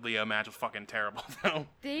Oliver Leo match was fucking terrible, though.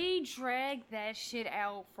 They dragged that shit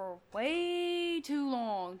out for way too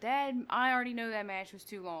long. I already know that match was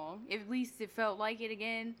too long. At least it felt like it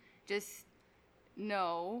again. Just,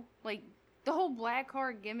 no. Like, the whole black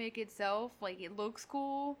card gimmick itself, like, it looks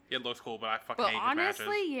cool. It looks cool, but I fucking hate his matches. But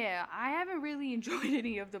honestly, yeah, I haven't really enjoyed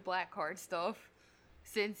any of the black card stuff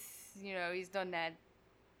since, he's done that.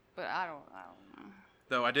 But I don't know.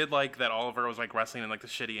 Though I did like that Oliver was like wrestling in like the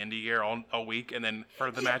shitty indie gear all week, and then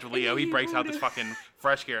for the match with Leo, he breaks out this fucking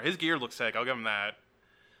fresh gear. His gear looks sick. I'll give him that.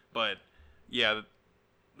 But yeah,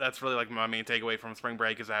 that's really like my main takeaway from Spring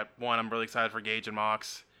Break is that one, I'm really excited for Gage and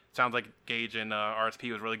Mox. Sounds like Gage and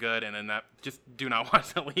RSP was really good, and then that just do not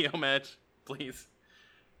watch the Leo match, please.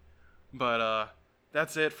 But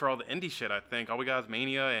that's it for all the indie shit. I think all we got is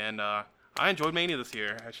Mania, and I enjoyed Mania this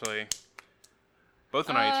year actually. Both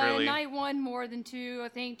the nights, really. Night 1 more than 2. I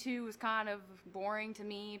think 2 was kind of boring to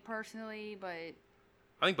me personally, but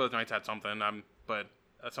I think both nights had something. But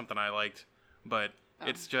that's something I liked. But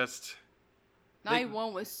it's just Night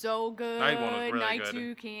 1 was so good. Night 1 was really Night good.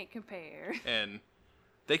 2 can't compare. And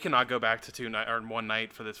they cannot go back to 1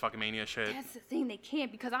 night for this fucking Mania shit. That's the thing, they can't,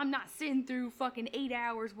 because I'm not sitting through fucking 8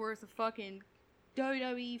 hours worth of fucking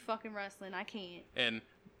WWE fucking wrestling. I can't. And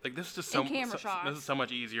like this is just this is so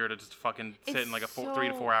much easier to just fucking sit in like a 3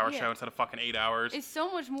 to 4 hour show instead of fucking 8 hours. It's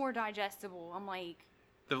so much more digestible. I'm like,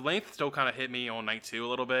 the length still kind of hit me on night 2 a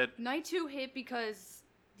little bit. Night 2 hit because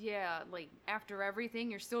like after everything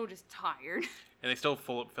you're still just tired. And they still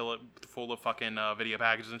fill it full of fucking video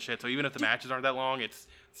packages and shit. So even if the matches aren't that long, it's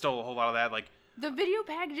still a whole lot of that. Like the video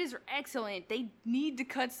packages are excellent. They need to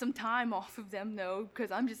cut some time off of them, though, because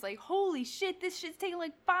I'm just like, holy shit, this shit's taking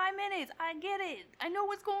like 5 minutes. I get it. I know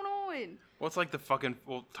what's going on. Well, it's like the fucking,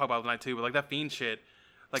 we'll talk about it tonight too, but like that Fiend shit.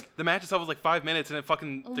 Like the match itself was like 5 minutes, and it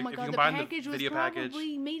fucking, oh my if God, you combine the video package,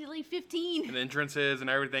 probably made it like 15. and the entrances and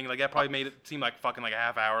everything, like that probably made it seem like fucking like a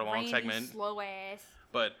half-hour long Randy segment. Slow ass.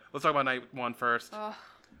 But let's talk about night 1 first.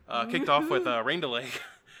 Kicked off with Rain Delay.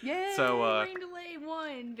 Yeah, so, Rain Delay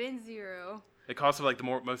 1, Ben 0. It caused like the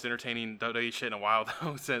most entertaining WWE shit in a while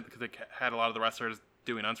though, because it had a lot of the wrestlers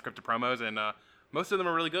doing unscripted promos, and most of them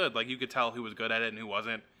are really good. Like you could tell who was good at it and who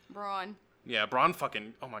wasn't. Braun. Yeah, Braun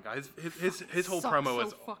fucking. Oh my God, his whole promo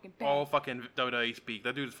was fucking bad. all fucking WWE speak.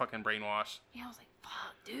 That dude is fucking brainwashed. Yeah, I was like,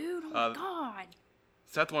 fuck, dude. Oh my God.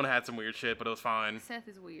 Seth one had some weird shit, but it was fine. Seth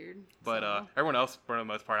is weird. But everyone else, for the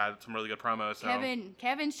most part, had some really good promos. So.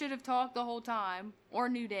 Kevin should have talked the whole time, or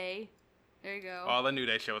New Day. There you go. Oh, the New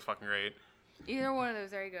Day show was fucking great. Either one of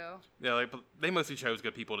those, there you go. Yeah, like they mostly chose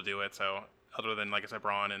good people to do it. So other than like I said,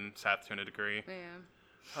 Braun and Seth to a degree.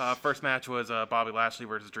 Yeah. First match was Bobby Lashley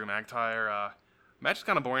versus Drew McIntyre. Match was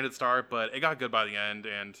kind of boring at the start, but it got good by the end,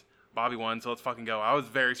 and Bobby won. So let's fucking go. I was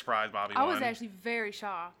very surprised Bobby won. I was actually very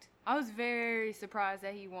shocked. I was very surprised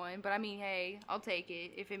that he won, but I mean, hey, I'll take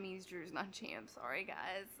it if it means Drew's not champ. Sorry,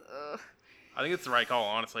 guys. Ugh. I think it's the right call,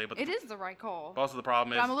 honestly. But it is the right call. But also the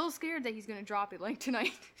problem is, I'm a little scared that he's gonna drop it like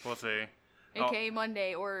tonight. We'll see. AKA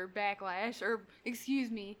Monday or Backlash, or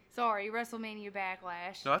excuse me, sorry, WrestleMania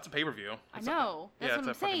Backlash. No, that's a pay-per-view. I know. That's what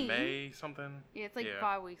I'm saying. May something. Yeah, it's like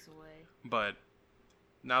 5 weeks away. But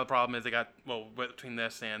now the problem is they got between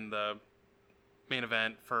this and the main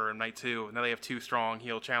event for night 2. Now they have 2 strong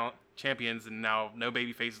heel champions, and now no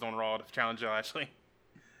baby faces on Raw to challenge Lashley.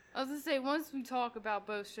 I was gonna say, once we talk about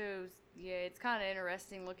both shows, yeah, it's kind of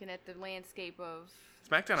interesting looking at the landscape of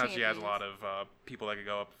SmackDown actually has a lot of people that could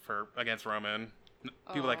go up against Roman.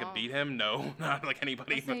 People that could beat him? No, not like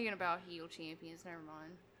anybody. I was thinking about heel champions. Never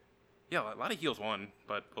mind. Yeah, a lot of heels won,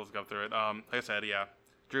 but we'll just go through it. Like I said, yeah,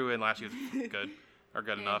 Drew and Lashley was good, or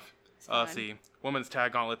good enough. Let's see, women's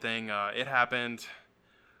tag gauntlet thing. It happened.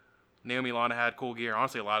 Naomi Lana had cool gear.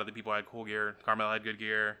 Honestly, a lot of the people had cool gear. Carmella had good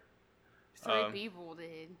gear. 3 people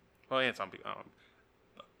did. Well, yeah, some people.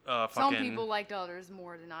 Some people liked others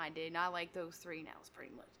more than I did, and I liked those 3, and that was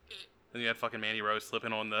pretty much it. And you had fucking Mandy Rose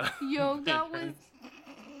slipping on the... Yo, that was...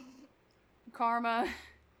 Karma.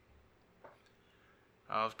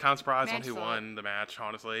 I was kind of surprised on who won the match,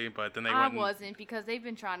 honestly, but then they went... I wasn't, because they've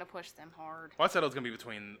been trying to push them hard. Well, I said it was going to be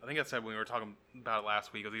between... I think I said when we were talking about it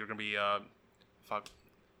last week, it was either going to be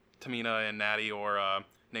Tamina and Natty or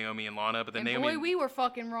Naomi and Lana, but then Naomi... boy, we were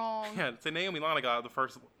fucking wrong. Yeah, so Naomi and Lana got the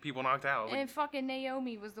first people knocked out. And fucking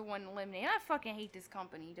Naomi was the one eliminated. I fucking hate this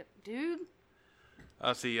company, dude.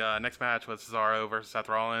 See, next match was Cesaro versus Seth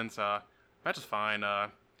Rollins. Match was fine. I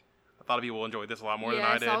a lot of people enjoyed this a lot more than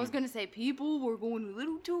I did. I was gonna say people were going a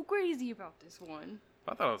little too crazy about this one.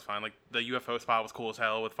 I thought it was fine. Like the UFO spot was cool as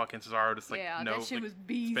hell with fucking Cesaro just like that shit was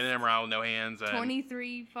beast. spinning him around with no hands. And,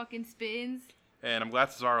 23 fucking spins. And I'm glad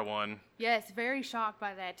Cesaro won. Yes, very shocked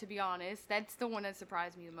by that, to be honest. That's the one that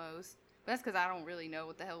surprised me the most. But that's because I don't really know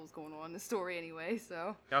what the hell was going on in the story anyway,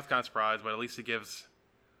 so. I was kind of surprised, but at least it gives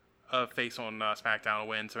a face on SmackDown a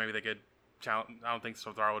win, so maybe they could challenge. I don't think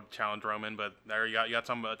Cesaro would challenge Roman, but there you got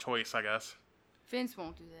some choice, I guess. Vince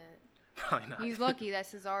won't do that. Probably not. He's lucky that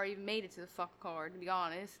Cesaro even made it to the fuck card, to be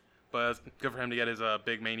honest. But it's good for him to get his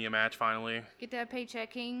big Mania match finally. Get that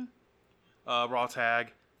paycheck, King. Raw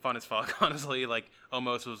tag, fun as fuck, honestly. Like,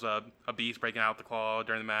 Omos was a beast breaking out the claw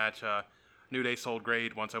during the match. New Day sold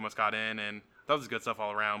great once Omos got in, and that was good stuff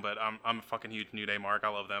all around. But I'm a fucking huge New Day mark. I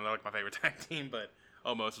love them. They're like my favorite tag team. But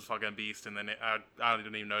Omos was fucking a beast, and then I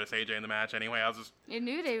didn't even notice AJ in the match anyway. I was just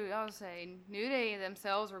New Day. I was saying New Day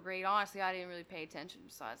themselves were great. Honestly, I didn't really pay attention.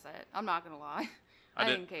 Besides that, I'm not gonna lie, I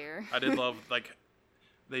didn't care. I did love like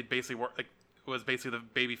they basically were like it was basically the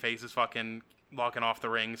baby faces fucking locking off the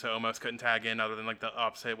ring, so Omos couldn't tag in other than like the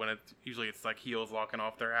opposite when it's like heels locking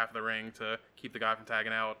off their half of the ring to keep the guy from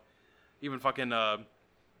tagging out. Even fucking I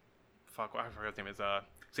forgot his name is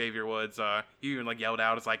Xavier Woods. He even like yelled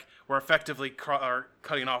out, "It's like we're effectively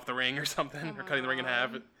cutting off the ring or something, or cutting the ring in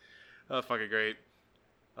half." That was fucking great.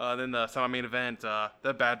 Then the semi-main event,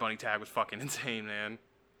 the Bad Bunny tag was fucking insane, man.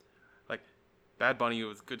 Like Bad Bunny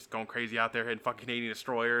was just going crazy out there hitting fucking Canadian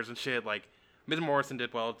destroyers and shit. Like Miz Morrison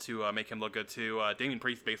did well to make him look good too. Damian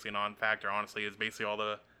Priest basically a non-factor, honestly. Is basically all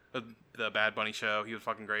the Bad Bunny show. He was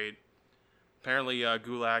fucking great. Apparently,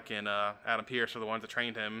 Gulak and Adam Pearce are the ones that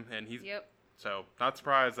trained him, and he's so not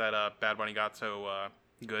surprised that Bad Bunny got so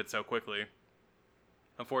good so quickly.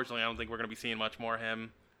 Unfortunately, I don't think we're gonna be seeing much more of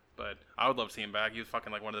him, but I would love to see him back. He was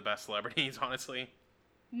fucking like one of the best celebrities, honestly.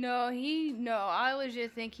 No, I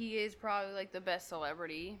legit think he is probably like the best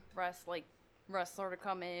celebrity wrestler to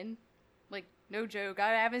come in. Like, no joke.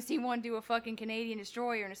 I haven't seen one do a fucking Canadian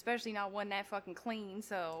destroyer, and especially not one that fucking clean.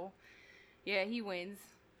 So, yeah, he wins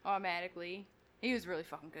automatically. He was really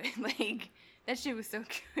fucking good. Like, that shit was so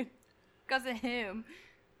good because of him.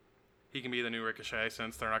 He can be the new Ricochet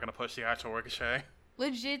since they're not gonna push the actual Ricochet.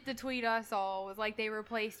 Legit, the tweet I saw was like they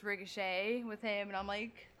replaced Ricochet with him, and I'm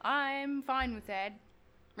like, I'm fine with that.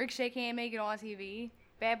 Ricochet can't make it on TV.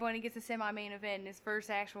 Bad Bunny gets a semi-main event in his first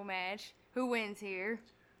actual match. Who wins here?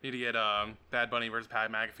 Need to get Bad Bunny versus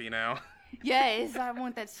Pat McAfee now. Yes, I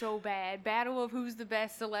want that so bad. Battle of who's the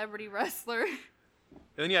best celebrity wrestler.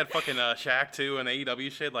 And then you had fucking Shaq too and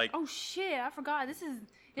AEW shit. Like, oh shit, I forgot. This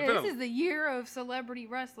is the year of celebrity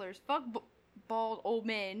wrestlers. Fuck bald old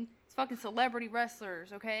men. It's fucking celebrity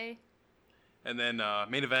wrestlers, okay? And then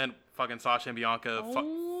main event, fucking Sasha and Bianca,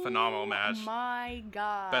 phenomenal match. Oh my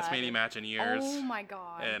god. Best Mania match in years. Oh my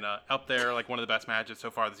god. And up there, like one of the best matches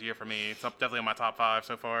so far this year for me. It's definitely in my top 5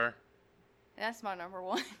 so far. That's my number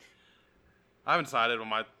 1. I haven't decided on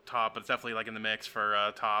my top, but it's definitely like in the mix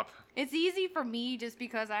for top. It's easy for me just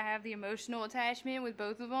because I have the emotional attachment with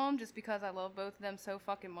both of them, just because I love both of them so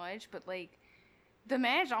fucking much. But like, the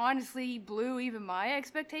match honestly blew even my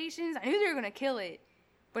expectations. I knew they were gonna kill it,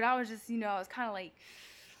 but I was just, I was kind of like,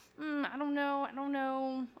 I don't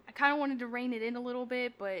know. I kind of wanted to rein it in a little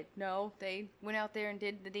bit, but no, they went out there and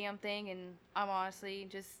did the damn thing, and I'm honestly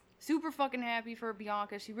just super fucking happy for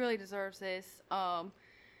Bianca. She really deserves this.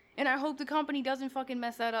 And I hope the company doesn't fucking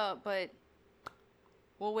mess that up, but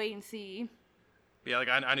we'll wait and see. Yeah, like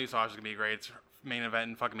I knew Sasha was gonna be a great main event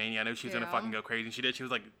in fucking Mania. I knew she was gonna fucking go crazy. And she did. She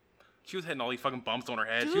was hitting all these fucking bumps on her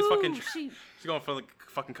head. Dude, she was fucking. She's going for like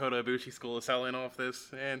fucking Kota Ibushi school of selling off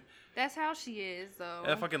this, and that's how she is, though.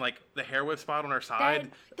 That fucking like the hair whip spot on her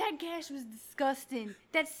side. That gash was disgusting.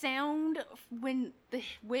 That sound when the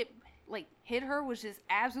whip like hit her was just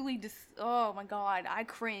absolutely oh my god, I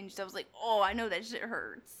cringed. I was like, oh, I know that shit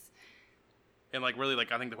hurts. And like really,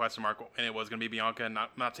 like I think the question mark and it was gonna be Bianca. And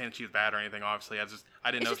not saying that she was bad or anything. Obviously, I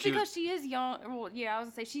didn't know it's just because she is young. Well, yeah, I was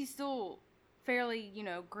gonna say she's still fairly,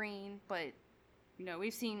 green, but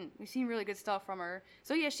we've seen really good stuff from her.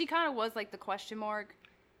 So yeah, she kind of was like the question mark.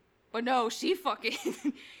 But no, she fucking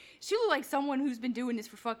she looked like someone who's been doing this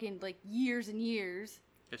for fucking like years and years.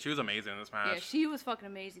 Yeah, she was amazing in this match. Yeah, she was fucking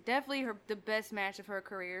amazing. Definitely the best match of her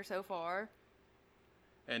career so far.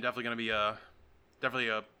 And definitely gonna be a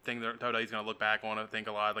thing that WWE's gonna look back on and think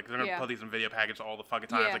a lot. Like they're gonna put these in video package all the fucking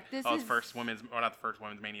time. Yeah, like it's not the first women's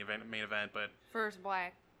main event, but first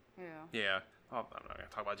black. Yeah. Yeah. Oh, I'm not gonna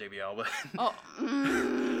talk about JBL,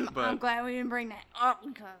 but but I'm glad we didn't bring that up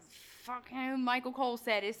because fucking Michael Cole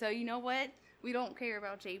said it. So you know what? We don't care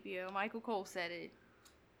about JBL. Michael Cole said it.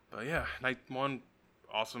 But yeah, night one,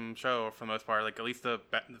 awesome show for the most part. Like at least the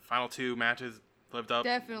final 2 matches lived up.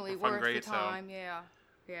 Definitely were fun, worth great, the time. Yeah.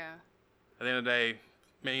 Yeah. At the end of the day,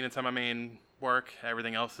 main and semi-main work.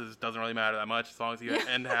 Everything else doesn't really matter that much as long as you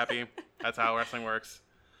end happy. That's how wrestling works.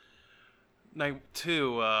 Night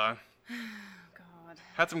 2 God.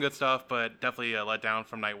 had some good stuff, but definitely a letdown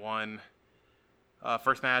from night 1.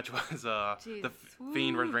 First match was the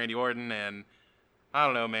Fiend versus Randy Orton, and I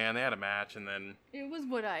don't know, man. They had a match, and then It was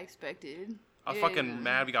what I expected. I was fucking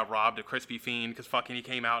mad we got robbed of Crispy Fiend because fucking he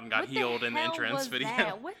came out and got healed in the entrance video.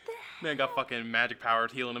 What the Man got fucking magic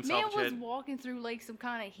powers healing himself Man and was shit. walking through like some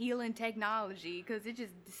kind of healing technology because it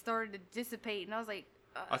just started to dissipate, and I was like,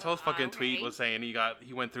 I saw his fucking okay. tweet was saying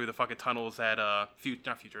he went through the fucking tunnels that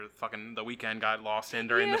fucking the weekend got lost in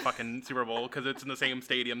during the fucking Super Bowl because it's in the same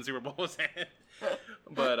stadium the Super Bowl was in.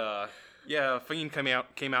 But yeah, Fiend came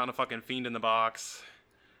out in a fucking Fiend in the box.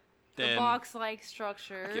 The box-like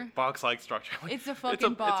structure. Box-like structure. It's a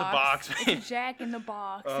fucking box. It's a box. Man. It's a jack in the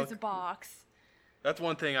box. It's a box. That's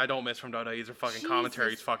one thing I don't miss from WWE. Their fucking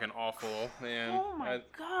commentary is fucking awful, man. Oh my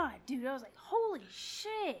god, dude! I was like, holy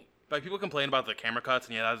shit. Like people complain about the camera cuts,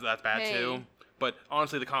 and yeah, that's bad too. But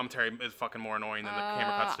honestly, the commentary is fucking more annoying than the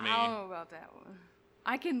camera cuts to me. I don't know about that one.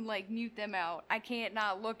 I can like mute them out. I can't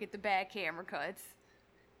not look at the bad camera cuts.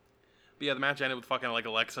 But yeah, the match ended with fucking like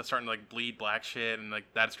Alexa starting to like bleed black shit, and like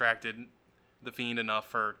that distracted the Fiend enough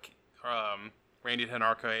for Randy to hit an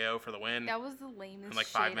RKO for the win. That was the lamest in like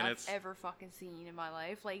 5 shit minutes. I've ever fucking seen in my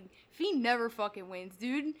life. Like, Fiend never fucking wins,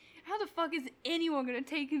 dude. How the fuck is anyone gonna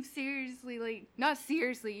take him seriously? Like, not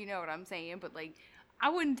seriously, you know what I'm saying, but like, I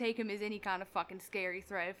wouldn't take him as any kind of fucking scary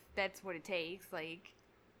threat if that's what it takes. Like.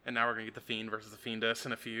 And now we're gonna get the Fiend versus the Fiendess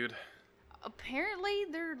in a feud. Apparently,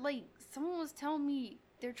 they're like, someone was telling me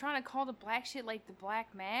they're trying to call the black shit like the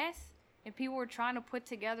Black Mass. And people were trying to put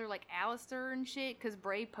together, like, Alistair and shit, because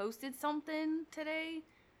Bray posted something today.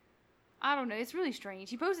 I don't know. It's really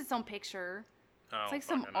strange. He posted some picture. It's like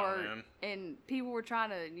some art. And people were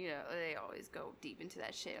trying to, you know, they always go deep into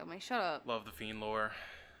that shit. I'm like, shut up. Love the Fiend lore.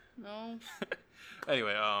 No.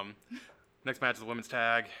 Anyway, next match is the women's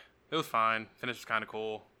tag. It was fine. Finish was kind of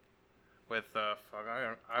cool. With, I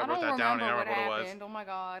wrote that down. I don't remember what it was. Oh my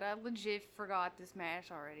god. I legit forgot this match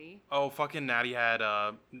already. Oh, fucking Natty had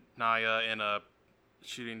Nia in a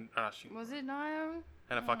shooting. Was it Nia?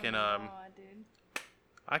 And a fucking God, dude.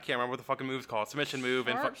 I can't remember what the fucking move's called. Submission move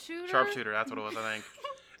and sharpshooter. That's what it was, I think.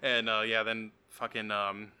 And yeah, then fucking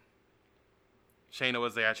Shayna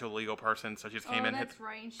was the actual legal person, so she just came in, hit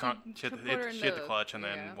the clutch, and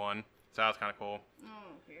then won. So that was kind of cool. I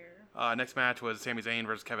don't care. Next match was Sami Zayn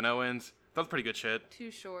versus Kevin Owens. That was pretty good shit. Too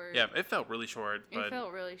short. Yeah, it felt really short. But it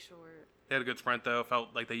felt really short. They had a good sprint though.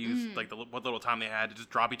 Felt like they used like what little time they had to just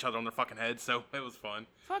drop each other on their fucking heads. So it was fun.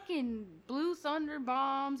 Fucking Blue Thunder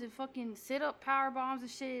bombs and fucking sit up power bombs and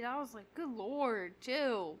shit. I was like, good lord,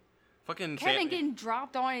 chill. Fucking Kevin getting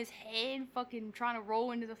dropped on his head, fucking trying to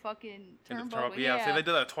roll into the fucking turnbuckle. Yeah, see, they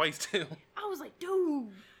did that twice too. I was like, dude.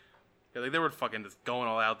 Yeah, like they were fucking just going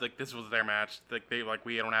all out. Like this was their match. Like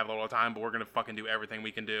we don't have a lot of time, but we're gonna fucking do everything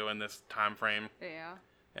we can do in this time frame. Yeah.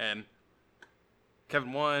 And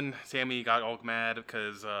Kevin won. Sammy got all mad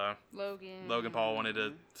because Logan Paul wanted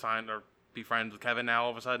to sign or be friends with Kevin now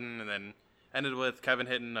all of a sudden, and then ended with Kevin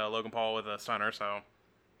hitting Logan Paul with a stunner. So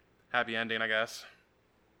happy ending, I guess.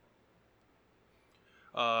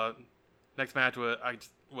 Next match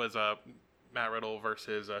was Matt Riddle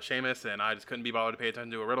versus Sheamus, and I just couldn't be bothered to pay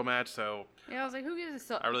attention to a Riddle match, so yeah, I was like, who gives a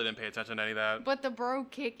fuck? I really didn't pay attention to any of that. But the bro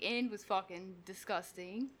kick in was fucking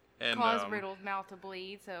disgusting. And caused Riddle's mouth to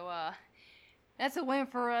bleed, so that's a win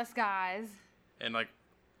for us guys. And like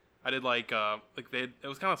I did like it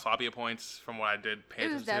was kind of sloppy at points from what I did pay attention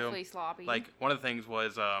to. It was definitely sloppy. Like one of the things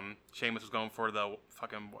was Sheamus was going for the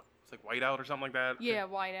fucking like whiteout or something like that. Yeah,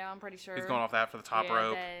 whiteout, I'm pretty sure. He's going off that for the top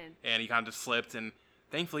rope, and he kind of just slipped, and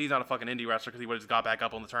thankfully he's not a fucking indie wrestler because he would have just got back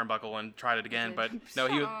up on the turnbuckle and tried it again. But no,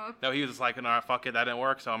 he was just like, no, fuck it, that didn't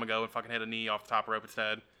work, so I'm gonna go and fucking hit a knee off the top rope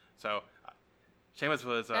instead. So Sheamus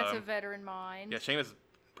was that's a veteran mind. Yeah, Sheamus is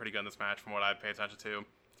pretty good in this match from what I pay attention to.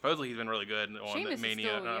 Supposedly he's been really good on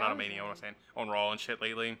Mania, not Mania, what I'm saying, on Raw and shit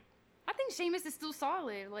lately. I think Sheamus is still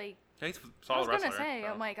solid. Like yeah, he's a solid wrestler. I was gonna say,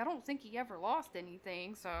 I'm like, I don't think he ever lost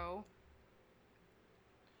anything, so.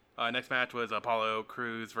 Next match was Apollo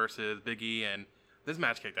Crews versus Big E, and this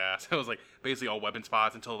match kicked ass. It was like basically all weapon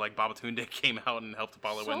spots until like Babatunde came out and helped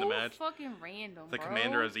Apollo win the match. So fucking random, the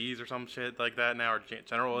Commander Aziz or some shit like that now, or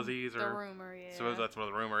General Aziz, or the rumor, yeah. So that's what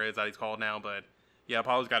the rumor is that he's called now. But yeah,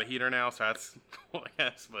 Apollo's got a heater now, so that's cool, I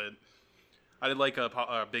guess. But I did like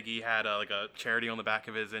Big E had like a charity on the back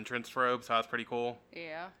of his entrance robe, so that's pretty cool.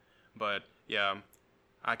 Yeah. But yeah,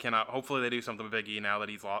 I cannot. Hopefully they do something with Big E now that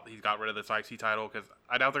he's got rid of this IC title, because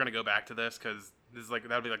I doubt they're gonna go back to this, because this is like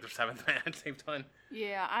that'd be like their 7th match they've done.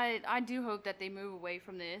 Yeah, I do hope that they move away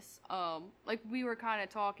from this. Like we were kind of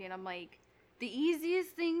talking, I'm like, the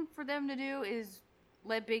easiest thing for them to do is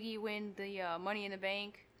let Big E win the Money in the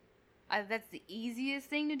Bank. That's the easiest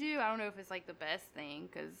thing to do. I don't know if it's like the best thing,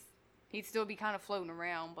 because he'd still be kind of floating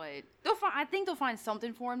around, but I think they'll find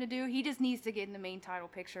something for him to do. He just needs to get in the main title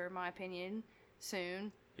picture, in my opinion,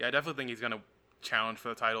 soon. Yeah, I definitely think he's gonna challenge for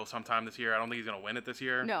the title sometime this year. I don't think he's gonna win it this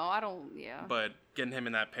year. No, I don't. Yeah. But getting him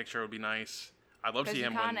in that picture would be nice. I'd love to see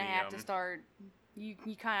him win the. You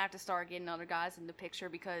kind of have to start getting other guys in the picture,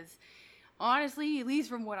 because honestly, at least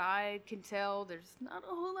from what I can tell, there's not a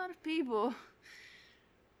whole lot of people.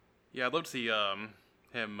 Yeah, I'd love to see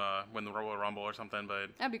him win the Royal Rumble or something,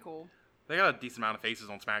 but That'd be cool. they got a decent amount of faces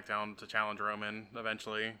on SmackDown to challenge Roman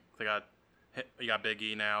eventually. You got Big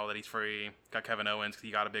E now that he's free. Got Kevin Owens because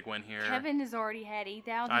he got a big win here. Kevin has already had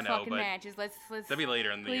 8,000 I know, fucking but matches. Let's that'd be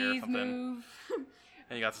later in the year or please something. move.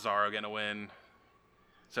 And you got Cesaro getting a win.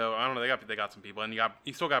 So I don't know. They got some people, and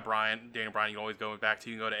you still got Daniel Bryan. You can always go back to.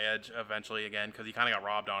 You can go to Edge eventually again, because he kind of got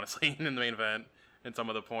robbed, honestly, in the main event in some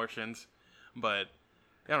of the portions. But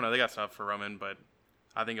I don't know. They got stuff for Roman, but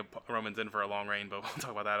I think Roman's in for a long reign. But we'll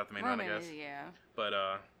talk about that at the main event, I guess. Yeah. But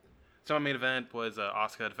so my main event was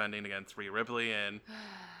Asuka defending against Rhea Ripley, and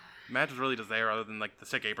the match was really just there, other than like the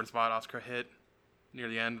sick apron spot Asuka hit near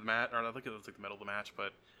the end of the match, or I think it was like the middle of the match.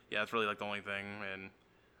 But yeah, it's really like the only thing. And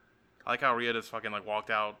I like how Rhea just fucking like walked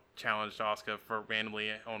out, challenged Asuka for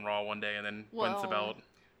randomly on Raw one day, and then wins the belt.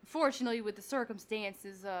 Fortunately, with the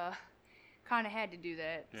circumstances, kind of had to do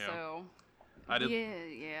that. Yeah. So I did.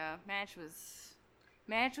 Yeah. Match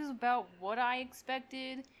was about what I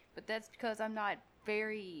expected, but that's because I'm not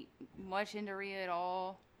very much into Rhea at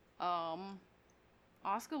all.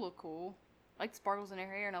 Asuka looked cool. I like the sparkles in her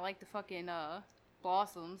hair, and I like the fucking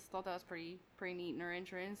blossoms. Thought that was pretty neat in her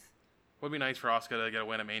entrance. Would be nice for Asuka to get a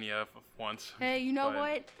win at Mania once. Hey, you know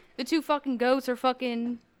what? The two fucking goats are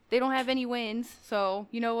fucking. They don't have any wins, so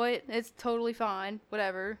you know what? It's totally fine.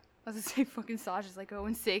 Whatever. I was gonna say fucking Sasha's like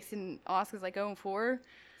 0-6 and Asuka's like 0-4.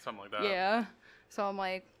 Something like that. Yeah. So I'm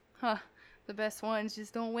like, the best ones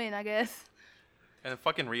just don't win, I guess. And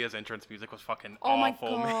fucking Rhea's entrance music was fucking Oh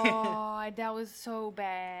awful, my man. god, that was so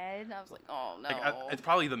bad. I was like, oh no. Like, it's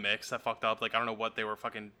probably the mix that fucked up. Like, I don't know what they were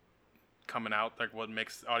fucking coming out, like what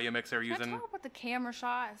audio mix they were Can I using. talk about the camera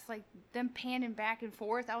shot? It's like them panning back and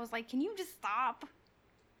forth. I was like, can you just stop?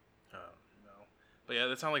 No. But yeah,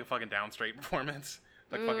 that sounded like a fucking down straight performance.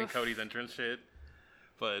 Like fucking Cody's entrance shit.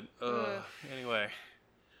 But, anyway.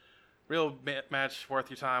 Real match worth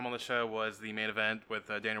your time on the show was the main event with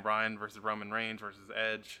Daniel Bryan versus Roman Reigns versus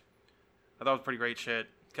Edge. I thought it was pretty great shit.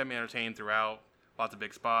 Kept me entertained throughout. Lots of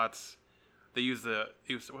big spots. They used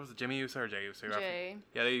what was it, Jimmy Uso or Jey Uso? Jay.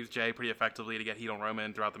 Yeah, they used Jey pretty effectively to get heat on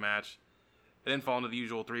Roman throughout the match. They didn't fall into the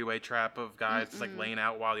usual three-way trap of guys just like laying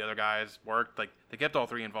out while the other guys worked. Like, they kept all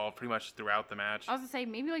three involved pretty much throughout the match. I was gonna say,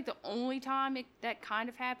 maybe like the only time that kind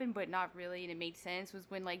of happened, but not really, and it made sense, was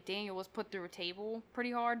when like Daniel was put through a table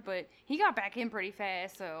pretty hard, but he got back in pretty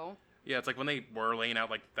fast, so. Yeah, it's like when they were laying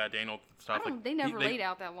out like that Daniel stuff. Like, they never laid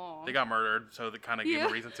out that long. They got murdered, so they kind of gave them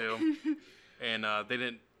a reason to. And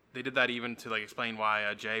they did that even to like explain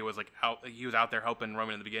why Jey was like out. He was out there helping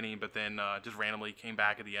Roman in the beginning, but then just randomly came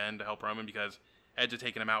back at the end to help Roman because Edge had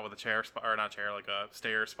taken him out with a chair spot, or not chair, like a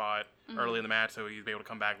stair spot early in the match, so he'd be able to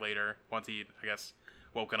come back later once he, I guess,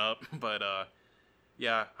 woken up. But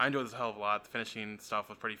yeah, I enjoyed this a hell of a lot. The finishing stuff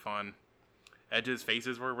was pretty fun. Edge's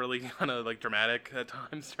faces were really kind of like dramatic at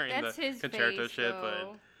times during That's the his concerto face, shit,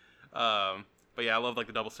 though. but yeah, I love like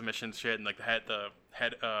the double submission shit and like the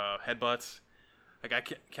headbutts. Like, I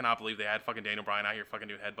cannot believe they had fucking Daniel Bryan out here fucking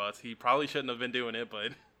doing headbutts. He probably shouldn't have been doing it,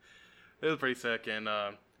 but it was pretty sick. And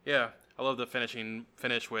yeah, I love the finish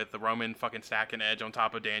with the Roman fucking stacking Edge on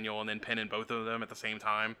top of Daniel and then pinning both of them at the same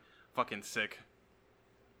time. Fucking sick.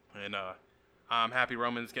 And I'm happy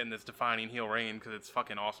Roman's getting this defining heel reign because it's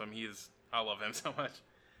fucking awesome. I love him so much.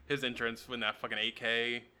 His entrance when that fucking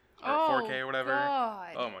 8K or 4K or whatever.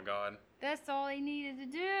 God. Oh my god. That's all they needed to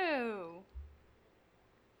do.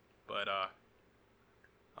 But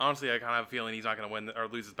honestly, I kind of have a feeling he's not going to win or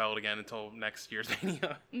lose his belt again until next year's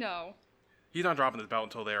Mania. No. He's not dropping this belt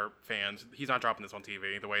until they're fans. He's not dropping this on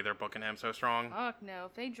TV. The way they're booking him so strong. Fuck no.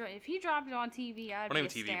 If he dropped it on TV, I'd Or be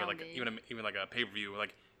not even astounded. TV, but like even like a pay per view.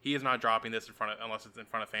 Like, he is not dropping this unless it's in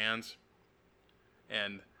front of fans.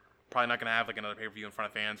 And probably not going to have like another pay per view in front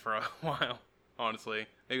of fans for a while. Honestly,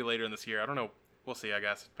 maybe later in this year. I don't know. We'll see. I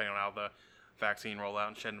guess depending on how the vaccine rollout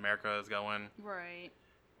and shit in America is going. Right.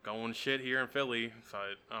 going shit here in Philly, so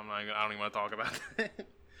I don't even want to talk about that.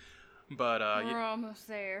 But We're almost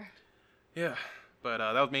there. yeah. But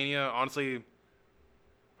that was Mania. Honestly,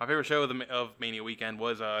 my favorite show of Mania weekend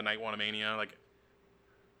was Night 1 of Mania. Like,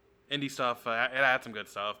 indie stuff, it had some good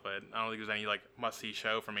stuff, but I don't think there's any like must-see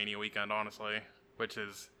show for Mania weekend, honestly, which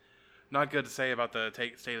is not good to say about the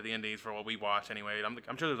state of the indies for what we watched anyway.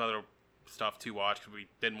 I'm sure there's other stuff to watch because we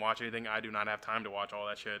didn't watch anything. I do not have time to watch all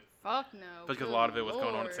that shit. Fuck no. Because a lot of it was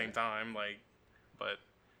going on at the same time. But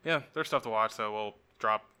yeah, there's stuff to watch, so we'll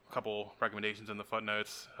drop a couple recommendations in the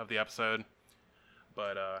footnotes of the episode.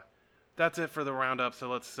 But that's it for the roundup. So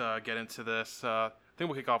let's get into this. I think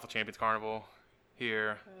we'll kick off with Champions Carnival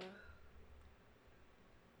here.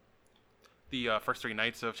 The first 3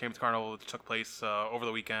 nights of Champions Carnival took place over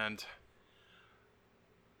the weekend.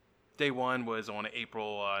 Day 1 was on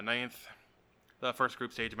April 9th. The first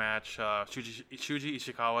group stage match, Shuji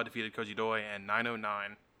Ishikawa defeated Koji Doi in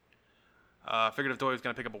 9:09. Figured if Doi was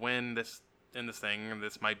going to pick up a win in this thing,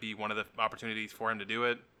 this might be one of the opportunities for him to do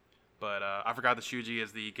it. But I forgot that Shuji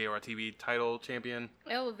is the Gaora TV title champion.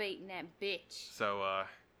 Elevating that bitch. So,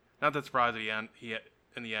 not that surprised that he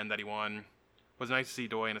in the end that he won. It was nice to see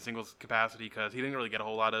Doi in a singles capacity because he didn't really get a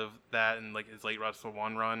whole lot of that in like his late Wrestle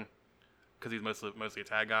 1 run because he's mostly a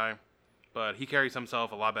tag guy. But he carries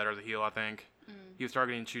himself a lot better as a heel, I think. He was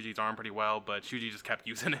targeting Shuji's arm pretty well, but Shuji just kept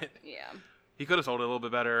using it. Yeah. He could have sold it a little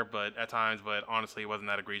bit better, but at times, but honestly, it wasn't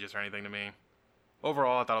that egregious or anything to me.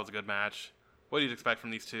 Overall, I thought it was a good match. What did you expect from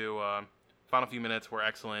these two? Final few minutes were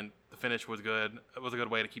excellent. The finish was good. It was a good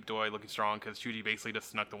way to keep Doi looking strong because Shuji basically just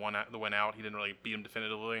snuck the win out. He didn't really beat him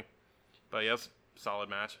definitively. But yes, solid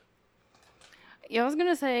match. Yeah, I was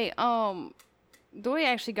gonna say, Doi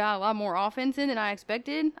actually got a lot more offense in than I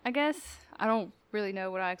expected, I guess. I don't really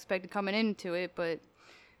know what I expected coming into it, but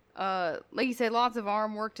like you said, lots of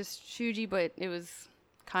arm work to Shuji, but it was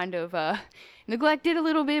kind of neglected a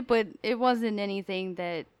little bit, but it wasn't anything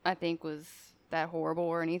that I think was that horrible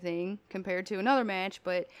or anything compared to another match,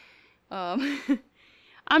 but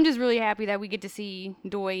I'm just really happy that we get to see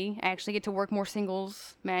Doi actually get to work more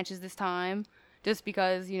singles matches this time, just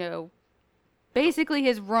because, you know, basically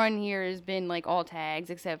his run here has been like all tags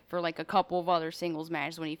except for like a couple of other singles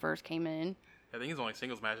matches when he first came in. I think his only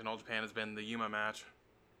singles match in All Japan has been the Yuma match.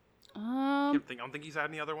 I don't think he's had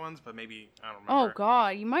any other ones, but maybe, I don't Oh remember.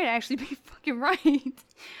 god, you might actually be fucking right.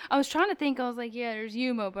 I was trying to think, I was like, yeah, there's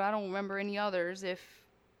Yuma, but I don't remember any others if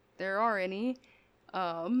there are any.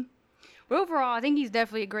 But overall, I think he's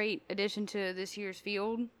definitely a great addition to this year's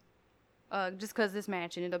field. Just because this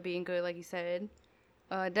match ended up being good, like you said.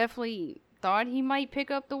 Definitely thought he might pick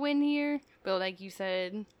up the win here, but like you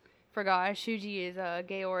said, forgot Shuji is a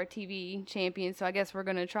Gaora TV champion, so I guess we're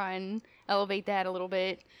gonna try and elevate that a little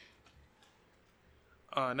bit.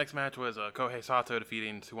 Next match was Kohei Sato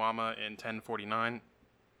defeating Suwama in 10:49.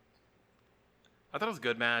 I thought it was a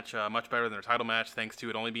good match, much better than their title match, thanks to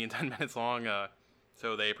it only being 10 minutes long.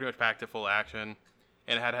 So they pretty much packed it full of action,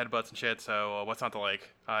 and it had headbutts and shit. So what's not to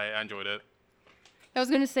like? I enjoyed it. I was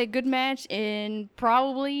going to say good match, and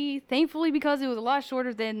probably, thankfully, because it was a lot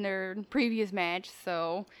shorter than their previous match,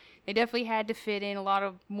 so they definitely had to fit in a lot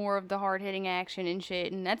of more of the hard-hitting action and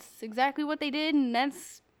shit, and that's exactly what they did, and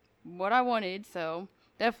that's what I wanted, so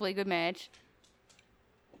definitely a good match.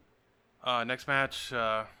 Next match,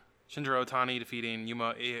 Shinjiro Otani defeating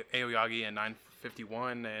Yuma Aoyagi in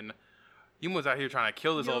 9:51, and Yuma was out here trying to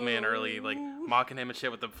kill this old man early, like mocking him and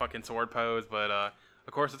shit with the fucking sword pose, but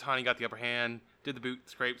of course Otani got the upper hand, did the boot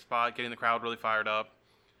scrape spot, getting the crowd really fired up,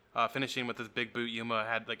 finishing with this big boot. Yuma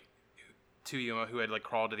had like two Yuma who had like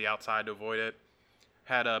crawled to the outside to avoid it,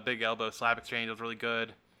 had a big elbow slap exchange. It was really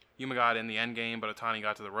good. Yuma got in the end game, but Otani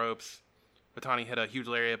got to the ropes. Otani hit a huge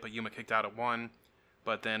lariat, but Yuma kicked out at one.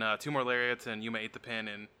 But then 2 more lariats, and Yuma ate the pin.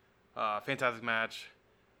 And fantastic match.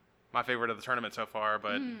 My favorite of the tournament so far.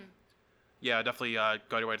 But yeah, definitely go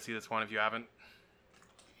out your way to see this one if you haven't.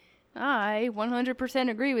 I 100%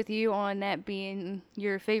 agree with you on that being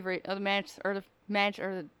your favorite of the match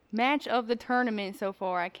of the tournament so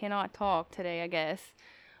far. I cannot talk today, I guess.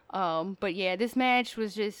 But yeah, this match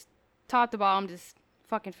was just top to bottom, just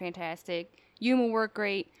fucking fantastic. Yuma worked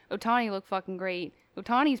great. Otani looked fucking great.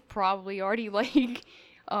 Otani's probably already like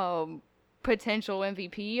potential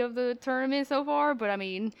MVP of the tournament so far, but I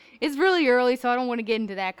mean, it's really early, so I don't want to get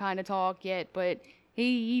into that kind of talk yet, but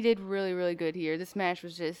he did really, really good here. This match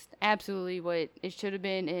was just absolutely what it should have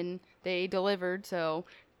been, and they delivered, so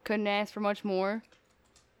couldn't ask for much more.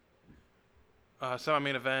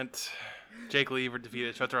 Semi-main event, Jake Lee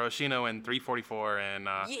defeated Shotaro Ashino in 3:44, and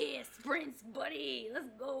Yes, Prince, buddy, let's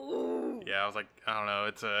go. yeah, I was like, I don't know,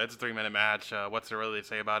 it's a 3-minute match. What's there really to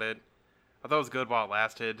say about it? I thought it was good while it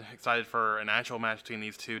lasted. Excited for an actual match between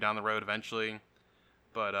these two down the road eventually.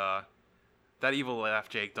 But that evil laugh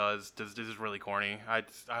Jake does is really corny. I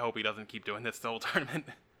hope he doesn't keep doing this the whole tournament.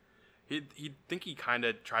 He think he kind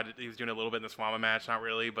of tried it. He was doing it a little bit in the Swama match, not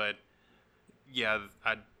really, but yeah,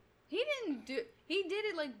 He didn't do. He did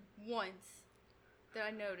it like once that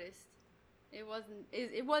I noticed. It wasn't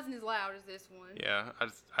as loud as this one. yeah.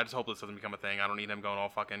 I just hope this doesn't become a thing. I don't need him going all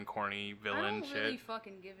fucking corny villain I don't shit. really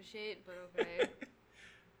fucking give a shit, but okay.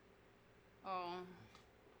 Oh.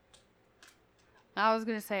 I was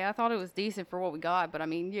gonna say I thought it was decent for what we got, but I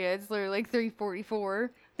mean, yeah, it's literally like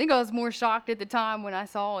 344. I think I was more shocked at the time when I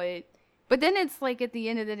saw it, but then it's like at the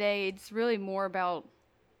end of the day, it's really more about,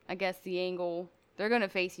 I guess, the angle. They're gonna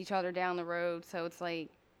face each other down the road, so it's like,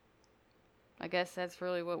 I guess that's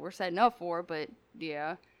really what we're setting up for. But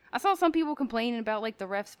yeah, I saw some people complaining about like the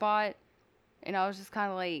ref spot, and I was just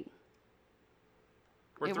kind of like,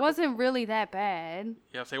 it wasn't really that bad.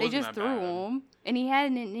 Yeah, so They it wasn't just that threw bad. him, and he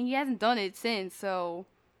hasn't done it since. So,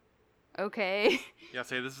 okay. Yeah,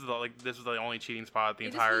 say this is the only cheating spot the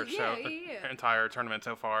It just entire was- show, yeah. entire tournament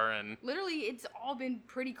so far, and Literally, it's all been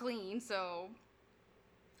pretty clean. So,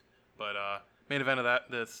 but main event of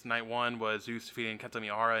this night one was Zeus defeating Kento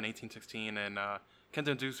Miyahara in 1816, and Kento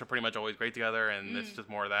and Zeus are pretty much always great together, and it's just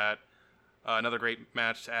more of that. Another great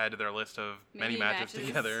match to add to their list of many Many matches matches.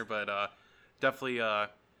 together, but definitely, like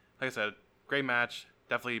I said, great match.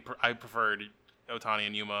 Definitely, I preferred Otani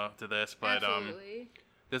and Yuma to this, but absolutely.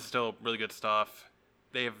 this is still really good stuff.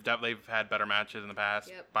 They've had better matches in the past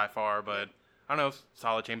Yep. by far, but I don't know,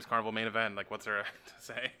 solid James Carnival main event. Like, what's there to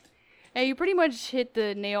say? Hey, you pretty much hit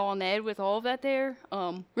the nail on the head with all of that there.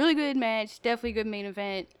 Really good match. Definitely good main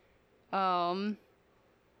event.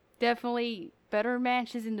 Definitely better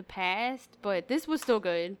matches in the past, but this was still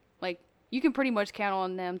good. Like, you can pretty much count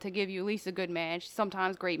on them to give you at least a good match.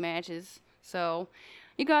 Sometimes great matches. So,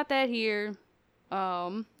 you got that here.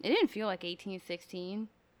 It didn't feel like 1816.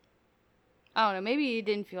 I don't know. Maybe it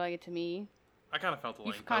didn't feel like it to me. I kind of felt the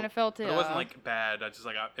You length. kind of felt it. But it wasn't like bad. I just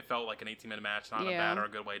it felt like an 18-minute match, not in a Yeah. bad or a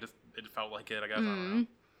good way. Just it felt like it. I guess. I don't know.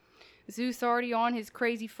 Zeus already on his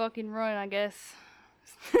crazy fucking run, I guess.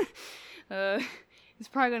 It's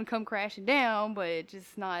probably gonna come crashing down, but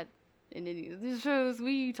just not in any of the shows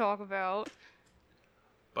we talk about.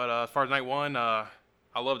 But as far as night one, I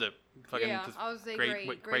loved it. Fucking Yeah, just I would say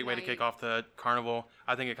great great way to night. kick off the carnival.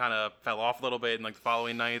 I think it kind of fell off a little bit in like the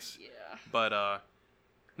following nights. Yeah. But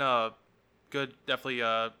no, good. Definitely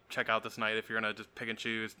check out this night if you're gonna just pick and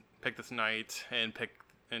choose. Pick this night and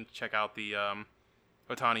check out the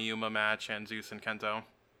Otani Yuma match and Zeus and Kento.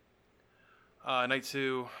 Night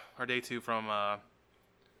two or day two from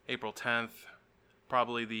April 10th.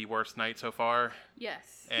 Probably the worst night so far.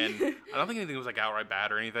 Yes. And I don't think anything was like outright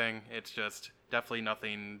bad or anything. It's just definitely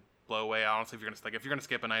nothing blow away. Honestly, if you're gonna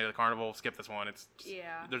skip a night of the carnival, skip this one. It's just,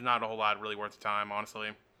 Yeah. There's not a whole lot really worth the time, honestly.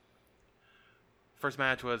 First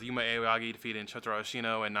match was Yuma Aoyagi defeating Shotaro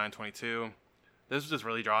Ashino in 9:22. This was just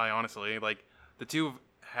really dry, honestly. Like the two have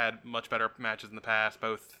had much better matches in the past,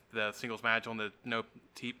 both the singles match on the No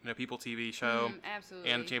People TV show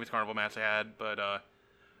Absolutely. and the Champions Carnival match they had, but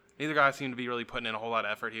neither guy seemed to be really putting in a whole lot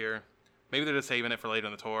of effort here. Maybe they're just saving it for later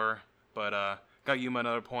in the tour, but got Yuma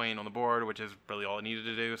another point on the board, which is really all it needed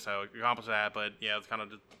to do, so you accomplished that, but yeah, it's kind of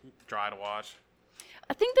just dry to watch.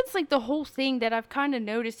 I think that's like the whole thing that I've kind of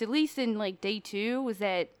noticed, at least in like day two, was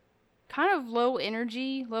that kind of low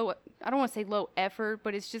energy, I don't want to say low effort,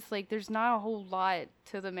 but it's just like there's not a whole lot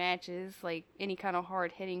to the matches, like any kind of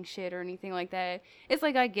hard hitting shit or anything like that. It's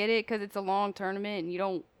like I get it because it's a long tournament and you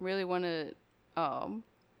don't really want to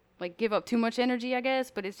like give up too much energy, I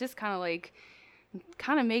guess, but it's just kind of like,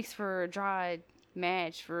 kind of makes for a dry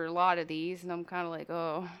match for a lot of these, and I'm kind of like,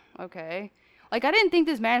 oh, okay. Like, I didn't think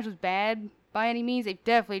this match was bad by any means. They've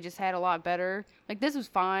definitely just had a lot better. Like, this was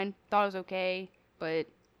fine. Thought it was okay. But,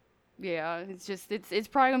 yeah, it's just, it's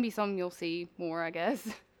probably going to be something you'll see more, I guess.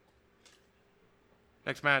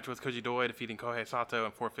 Next match was Koji Doi defeating Kohei Sato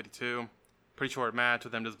in 4:52. Pretty short match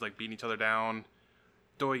with them just like beating each other down.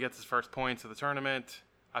 Doi gets his first points of the tournament.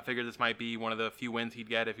 I figured this might be one of the few wins he'd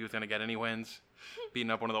get if he was going to get any wins. Beating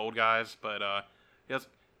up one of the old guys. But it was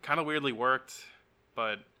kind of weirdly worked.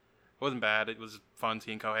 But it wasn't bad. It was fun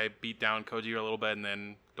seeing Kohei beat down Koji a little bit. And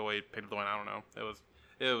then Doi picked up the win. I don't know. It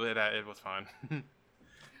was fun.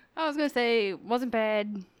 I was going to say, it wasn't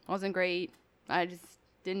bad. Wasn't great. It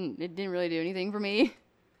didn't really do anything for me.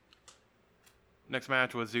 Next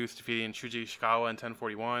match was Zeus defeating Shuji Ishikawa in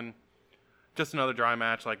 10:41. Just another dry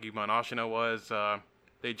match like Yuma and Ashino was.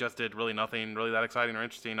 They just did really nothing really that exciting or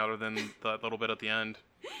interesting other than that little bit at the end.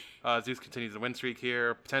 Zeus continues the win streak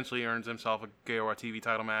here, potentially earns himself a Gaora TV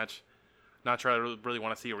title match. Not sure I really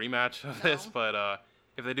want to see a rematch of this, No. but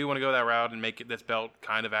if they do want to go that route and make this belt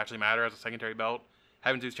kind of actually matter as a secondary belt,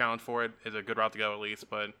 having Zeus challenge for it is a good route to go at least.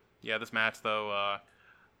 But yeah, this match though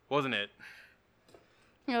wasn't it.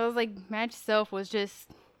 You know, it was like match itself was just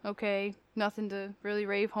okay, nothing to really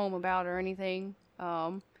rave home about or anything.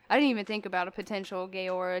 I didn't even think about a potential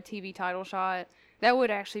Gaora TV title shot. That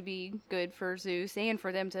would actually be good for Zeus and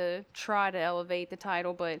for them to try to elevate the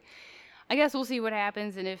title, but I guess we'll see what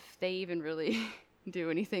happens and if they even really do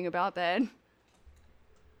anything about that.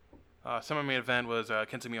 Semi-main event was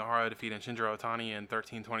Kenta Miyahara defeating Shinjiro Otani in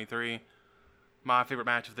 13:23. My favorite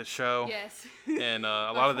match of this show. Yes. And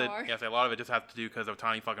a lot of it just has to do because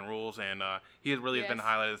Otani fucking rules, and he has really been the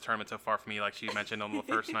highlight of this tournament so far for me, like she mentioned on the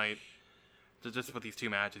first night. Just with these two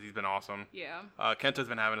matches, he's been awesome. Yeah. Kenta's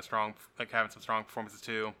been having some strong performances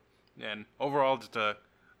too, and overall just a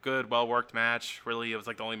good, well-worked match. Really, it was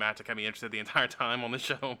like the only match that kept me interested the entire time on the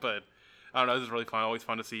show, but I don't know, this is really fun. Always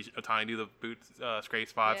fun to see Otani do the boot scrape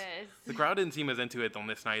spots. Yes. The crowd didn't seem as into it on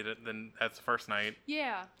this night than as the first night.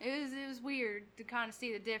 Yeah, it was weird to kind of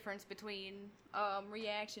see the difference between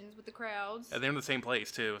reactions with the crowds. And they're in the same place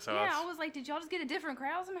too, so Yeah, I was like, did y'all just get a different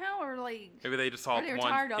crowd somehow, or like? maybe they just saw Or they it were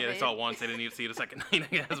once. tired of Yeah, they it. saw it once. They didn't need to see it a second night,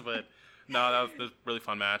 I guess. But no, that was a really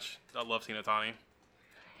fun match. I love seeing Otani.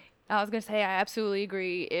 I was gonna say I absolutely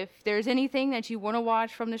agree. If there's anything that you want to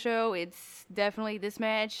watch from the show, it's definitely this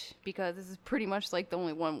match because this is pretty much like the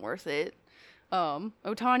only one worth it.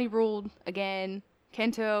 Otani ruled again.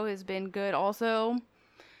 Kento has been good also.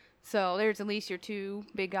 So there's at least your two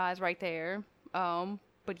big guys right there.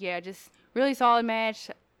 But yeah, just really solid match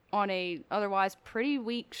on a otherwise pretty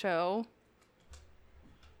weak show.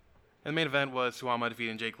 And the main event was Suwama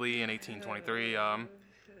defeating Jake Lee in 18:23.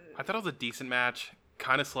 I thought it was a decent match.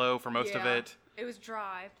 Kind of slow for most of it. It was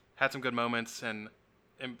dry. Had some good moments and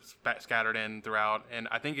scattered in throughout. And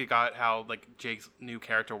I think it got how like Jake's new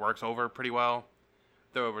character works over pretty well.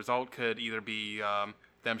 The result could either be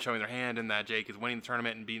them showing their hand and that Jake is winning the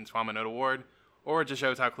tournament and beating Suwama no award, or it just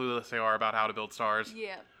shows how clueless they are about how to build stars.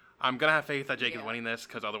 Yeah. I'm gonna have faith that Jake is Yeah. winning this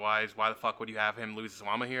because otherwise, why the fuck would you have him lose to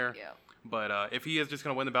Suwama here? Yeah. But if he is just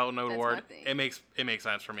gonna win the belt no That's award, my thing. it makes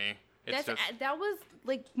sense for me. It's That was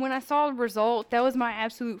like when I saw the result, that was my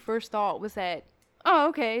absolute first thought was that, oh,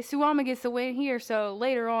 okay, Suwama gets the win here, so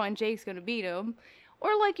later on Jake's gonna beat him.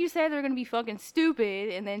 Or like you said, they're gonna be fucking stupid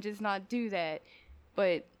and then just not do that.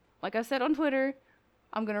 But like I said on Twitter,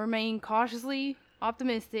 I'm gonna remain cautiously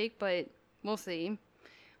optimistic, but we'll see.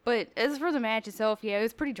 But as for the match itself, yeah, it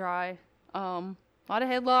was pretty dry. A lot of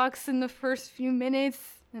headlocks in the first few minutes,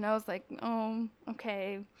 and I was like, oh,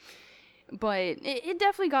 okay. But it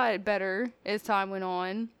definitely got better as time went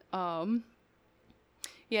on.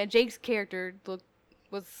 Yeah, Jake's character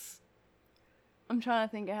was. I'm trying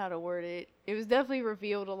to think of how to word it. It was definitely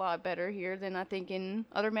revealed a lot better here than I think in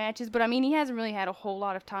other matches. But I mean, he hasn't really had a whole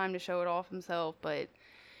lot of time to show it off himself. But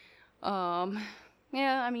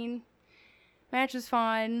yeah, I mean, match was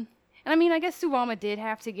fine. And I mean, I guess Suwama did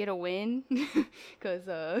have to get a win, cause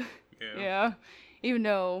yeah, even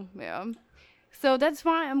though yeah. So that's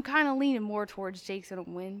why I'm kind of leaning more towards Jake's gonna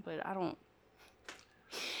win, but I don't.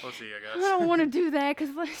 we'll see, I I guess. don't want to do that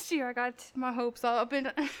because last year I got my hopes up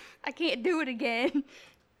and I can't do it again.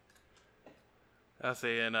 I'll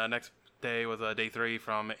see. And next day was day 3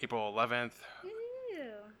 from April 11th.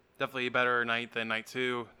 Definitely a better night than night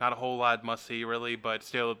 2. Not a whole lot must see really, but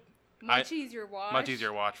still Much easier watch. much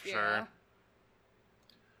easier watch for Yeah.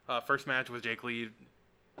 sure. First match was Jake Lee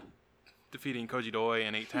defeating Koji Doi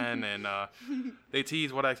in 8-10, and they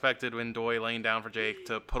teased what I expected when Doi laying down for Jake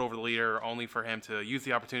to put over the leader, only for him to use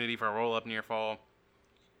the opportunity for a roll-up near fall.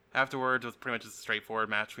 Afterwards, it was pretty much just a straightforward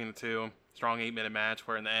match between the two. Strong 8-minute match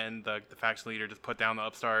where in the end, the faction leader just put down the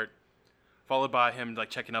upstart, followed by him like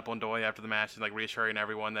checking up on Doi after the match and like reassuring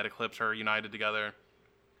everyone that Eclipse are united together.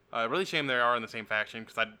 Really shame they are in the same faction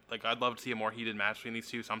because I'd love to see a more heated match between these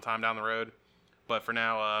two sometime down the road. But for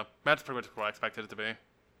now, match is pretty much what I expected it to be.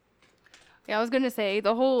 Yeah, I was gonna say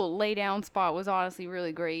the whole lay down spot was honestly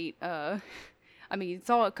really great. I mean,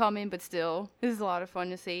 saw it coming, but still, this is a lot of fun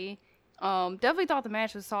to see. Definitely thought the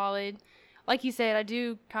match was solid. Like you said, I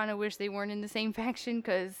do kind of wish they weren't in the same faction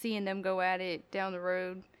because seeing them go at it down the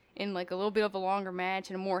road in like a little bit of a longer match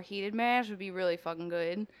and a more heated match would be really fucking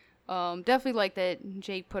good. Definitely like that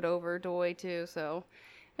Jake put over Doi too. So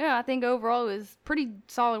yeah, I think overall it was pretty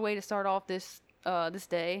solid way to start off this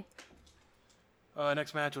day.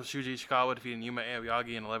 Next match was Shuji Ishikawa defeating Yuma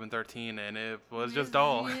Aoyagi in 11-13, and it was just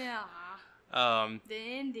dull. Yeah. The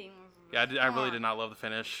ending was. Yeah, I really did not love the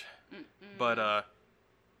finish. But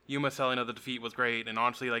Yuma selling of the defeat was great, and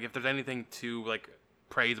honestly, like if there's anything to like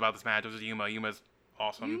praise about this match, it was Yuma. Yuma's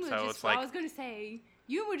awesome. Yuma So just, it's like, I was gonna say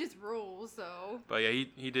Yuma just rules. So. but yeah,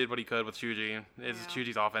 he did what he could with Shuji.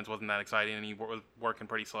 Shuji's offense wasn't that exciting, and he was working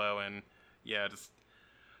pretty slow, and yeah, just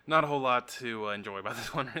not a whole lot to enjoy about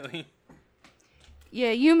this one really.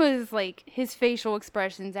 Yeah, Yuma's like his facial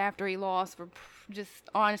expressions after he lost were just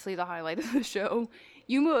honestly the highlight of the show.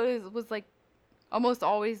 Yuma was like almost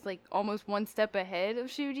always like almost one step ahead of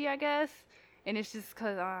Shuji, I guess, and it's just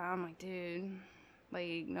cause I'm like, dude,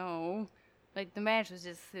 like no, like the match was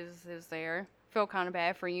just it was there. Felt kind of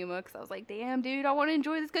bad for Yuma because I was like, damn, dude, I want to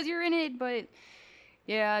enjoy this because you're in it, but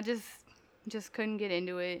yeah, I just couldn't get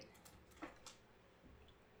into it.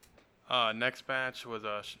 Next match was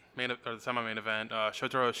the semi-main event.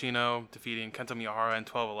 Shotaro Ashino defeating Kento Miyahara in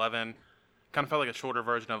 12-11. Kind of felt like a shorter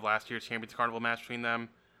version of last year's Champions Carnival match between them,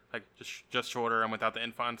 like just shorter and without the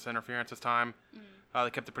influence interference this time. They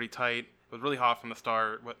kept it pretty tight. It was really hot from the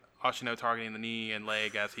start, with Ashino targeting the knee and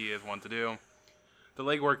leg as he is wont to do. The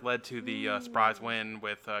leg work led to the surprise win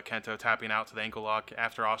with Kento tapping out to the ankle lock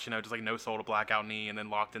after Ashino just like no-sold a blackout knee and then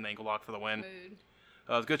locked in the ankle lock for the win. It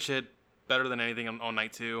was good shit. Better than anything on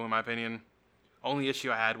night 2, in my opinion. Only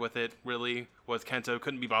issue I had with it, really, was Kento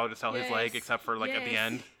couldn't be bothered to sell his leg except for, like, at the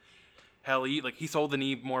end. Hell, he sold the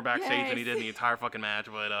knee more backstage than he did in the entire fucking match,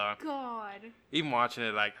 but, God. Even watching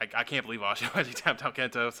it, I can't believe Ashino actually tapped out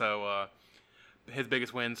Kento, so, his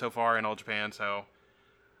biggest win so far in All Japan, so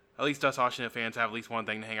at least us Ashino fans have at least one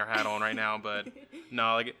thing to hang our hat on right now, but,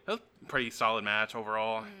 no, like, it was a pretty solid match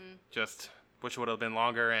overall. Just wish it would have been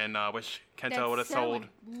longer, and, wish Kento would have sold.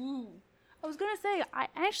 Ooh. I was gonna say I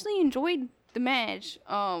actually enjoyed the match,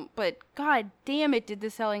 but god damn it, did the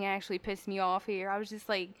selling actually piss me off here. I was just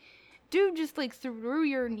like, dude, just like threw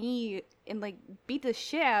your knee and like beat the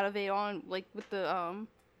shit out of it on like with the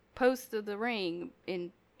post of the ring, and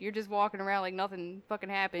you're just walking around like nothing fucking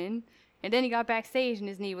happened. And then he got backstage and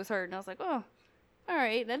his knee was hurt, and I was like, oh, all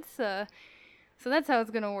right, that's so that's how it's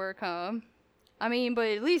gonna work, huh? I mean, but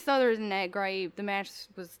at least other than that, great. The match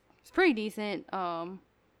was pretty decent.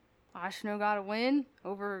 Ashino got a win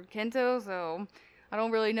over Kento, so I don't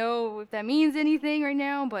really know if that means anything right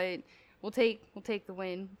now, but we'll take the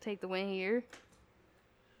win. We'll take the win here.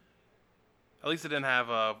 At least it didn't have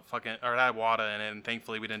it had Wada in it, and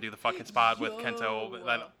thankfully we didn't do the fucking spot with Kento.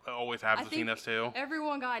 That always happens between us two.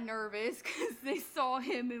 Everyone got nervous because they saw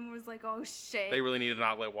him and was like, oh shit. They really need to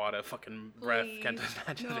not let Wada fucking breath Kento's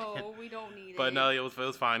matches again. No, we don't need it. But no, it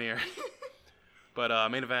was fine here.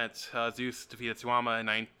 But main event, Zeus defeated Suwama in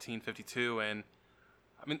 1952, and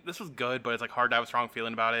I mean this was good, but it's like hard to have a strong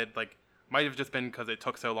feeling about it. Like might have just been because it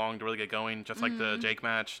took so long to really get going, just like the Jake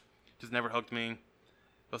match, just never hooked me. It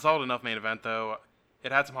was a solid enough main event though.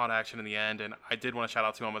 It had some hot action in the end, and I did want to shout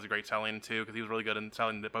out Suwama's great selling too, because he was really good in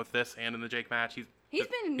selling both this and in the Jake match. He's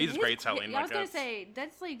great selling. I was gonna say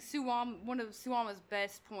that's like one of Suwama's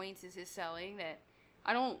best points is his selling. That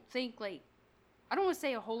I don't want to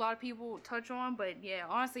say a whole lot of people touch on, but yeah,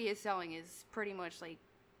 honestly, his selling is pretty much like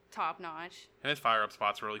top notch. And his fire up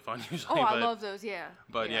spots are really fun usually. Oh, I love those, yeah.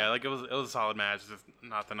 But yeah, like it was a solid match. It's just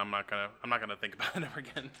nothing. I'm not gonna think about it ever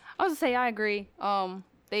again. I was gonna say I agree.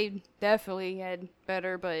 They definitely had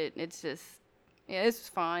better, but it's just this was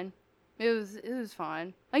fine. It was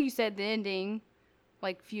fine. Like you said, the ending,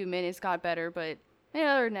 like few minutes got better, but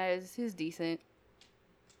yeah, other than that, it's decent.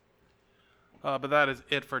 But that is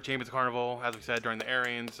it for Champions Carnival. As we said during the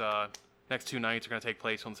airings, next 2 nights are going to take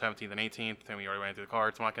place on the 17th and 18th. And we already ran through the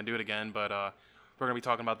cards, so I'm not going to do it again. But we're going to be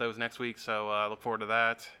talking about those next week, so look forward to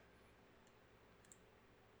that.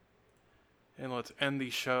 And let's end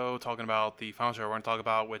the show talking about the final show we're going to talk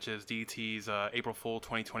about, which is DDT's April Fool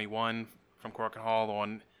 2021 from Korakuen Hall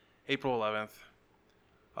on April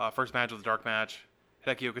 11th. First match was a dark match.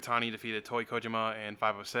 Hideki Okatani defeated Toei Kojima in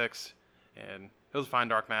 506. And it was a fine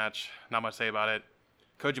dark match. Not much to say about it.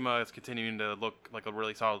 Kojima is continuing to look like a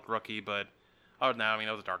really solid rookie, but other than that, I mean,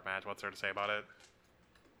 it was a dark match. What's there to say about it?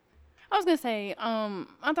 I was gonna say,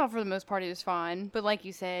 I thought for the most part it was fine, but like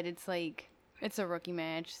you said, it's a rookie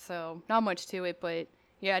match, so not much to it. But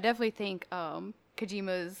yeah, I definitely think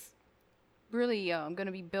Kojima's really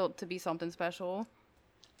gonna be built to be something special.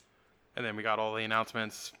 And then we got all the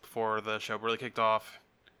announcements before the show really kicked off.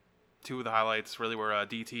 2 of the highlights really were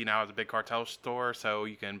DT now has a big cartel store, so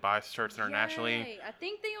you can buy shirts internationally. Yay. I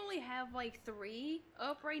think they only have like 3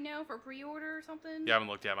 up right now for pre-order or something. Yeah, I haven't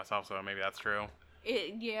looked yet myself, so maybe that's true.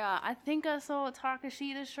 Yeah, I think I saw a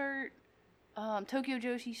Takashita shirt, Tokyo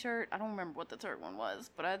Joshi shirt. I don't remember what the third one was,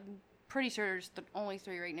 but I'm pretty sure there's only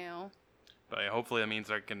 3 right now. But yeah, hopefully that means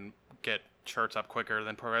I can get shirts up quicker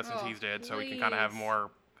than Pro Wrestling Tees did, so we can kind of please. have more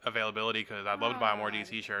availability, because I'd love to buy more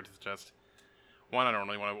DC shirts. It's just, one, I don't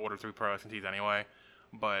really want to order through Pro Wrestling Tees anyway,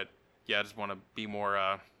 but yeah, I just want to be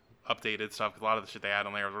more updated stuff, 'cause a lot of the shit they had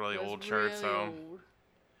on there was really old shirts. So old.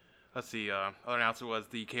 let's see. Other announcement was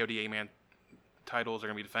the KOD 8-man titles are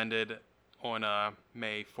going to be defended on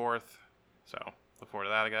May 4th. So look forward to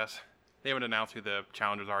that, I guess. They haven't announced who the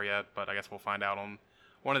challengers are yet, but I guess we'll find out on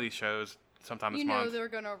one of these shows sometime this month. They're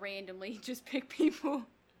gonna randomly just pick people.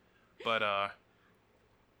 But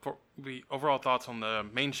for the overall thoughts on the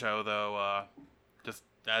main show, though, just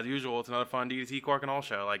as usual, it's another fun DDT Cork and All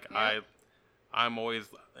show. Like Yep. I always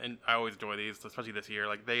enjoy these, especially this year.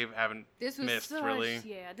 Like they haven't missed really.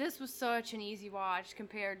 Yeah, this was such an easy watch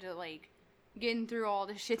compared to like getting through all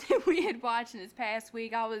the shit that we had watched in this past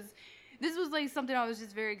week. This was like something I was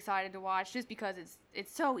just very excited to watch, just because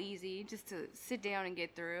it's so easy just to sit down and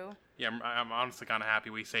get through. Yeah, I'm honestly kind of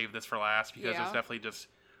happy we saved this for last, because Yeah. it's definitely just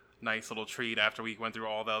nice little treat after we went through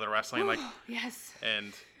all the other wrestling. Like Yes.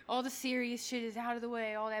 and All the serious shit is out of the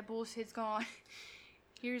way. All that bullshit's gone.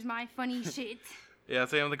 Here's my funny shit. yeah,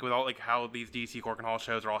 same like with all like how these DC Cork and Hall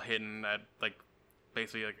shows are all hitting at like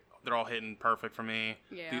basically like they're all hitting perfect for me.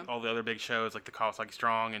 Yeah. All the other big shows like the Kawasaki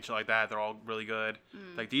Strong and shit like that, they're all really good.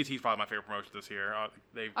 Like DT's probably my favorite promotion this year. I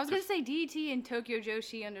was gonna say DT and Tokyo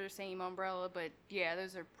Joshi under the same umbrella, but yeah,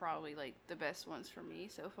 those are probably like the best ones for me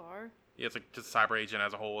so far. Yeah, it's like just Cyber Agent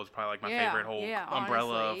as a whole is probably like my favorite whole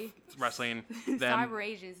umbrella honestly. of wrestling. Cyber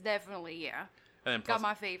Agents definitely, yeah. And then Got plus,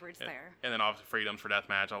 my favorites there. and then obviously Freedoms for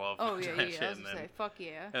Deathmatch. I love Oh yeah, that yeah. shit. I was And gonna then, say, fuck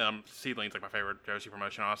yeah. and Seedling's like my favorite Joshi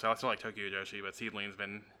promotion. Honestly, I still like Tokyo Joshi, but Seedling's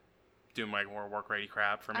been doing like more work ready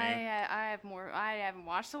crap for me. I haven't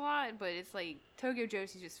watched a lot, but it's like Tokyo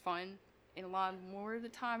Joshi's just fun, and a lot more of the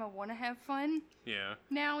time I want to have fun Yeah.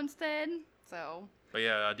 now instead. So But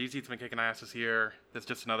yeah, DT's been kicking ass this year. There's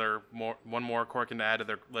just one more Corkin to add to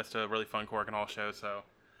their list of really fun Corkin Hall shows. So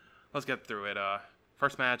let's get through it.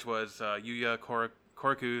 First match was Yuya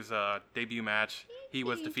Koroku's debut match. He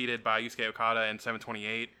was defeated by Yusuke Okada in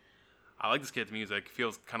 7:28. I like this kid's music.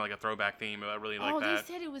 Feels kind of like a throwback theme. I really like that.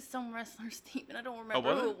 They said it was some wrestler's team, and I don't remember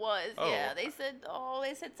was who it? it was. Oh. Yeah, they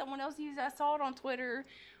said someone else used it. I saw it on Twitter.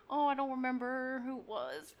 Oh, I don't remember who it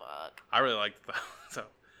was. Fuck. I really liked that.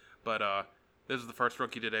 But this is the first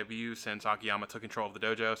rookie to debut since Akiyama took control of the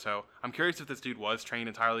dojo. So I'm curious if this dude was trained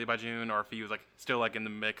entirely by June, or if he was like still like in the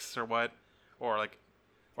mix or what, or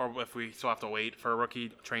if we still have to wait for a rookie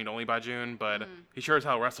trained only by June. But he sure as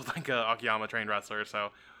hell wrestled like a Akiyama trained wrestler.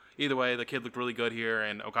 So either way, the kid looked really good here,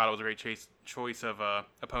 and Okada was a great choice of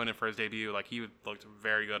opponent for his debut. Like he looked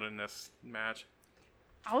very good in this match.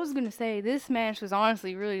 I was gonna say this match was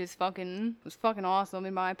honestly really just fucking awesome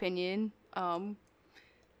in my opinion.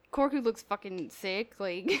 Korku looks fucking sick.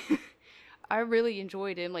 Like I really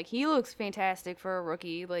enjoyed him. Like he looks fantastic for a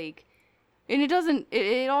rookie. Like, and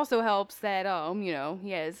it also helps that he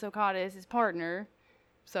has Okada as his partner.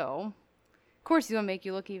 So of course he's gonna make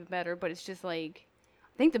you look even better. But it's just like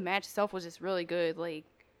I think the match itself was just really good. Like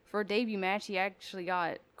for a debut match, he actually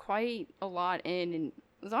got quite a lot in, and it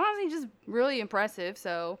was honestly just really impressive.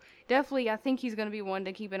 So definitely, I think he's gonna be one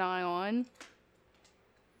to keep an eye on.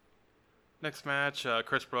 Next match,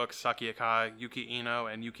 Chris Brooks, Saki Akai, Yuki Ino,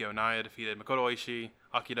 and Yuki Onaya defeated Makoto Oishi,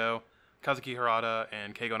 Akido, Kazuki Harada,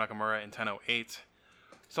 and Keigo Nakamura in 10:08.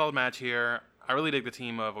 Solid match here. I really dig the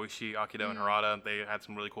team of Oishi, Akido, and Harada. They had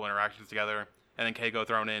some really cool interactions together. And then Keigo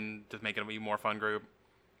thrown in to make it an even more fun group.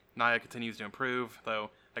 Naya continues to improve, though.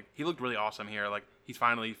 Like he looked really awesome here. Like he's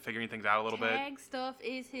finally figuring things out a little bit. Tag stuff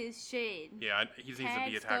is his shit. Yeah, he needs to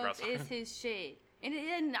be a tag wrestler. Tag stuff is his shit.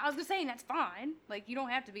 And I was gonna say, that's fine. Like, you don't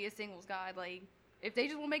have to be a singles guy. Like, if they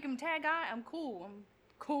just want to make him a tag guy, I'm cool. I'm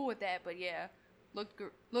cool with that. But yeah, look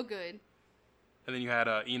good. And then you had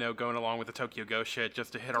Ino going along with the Tokyo Ghost shit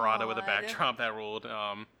just to hit Harada with a God. backdrop that ruled.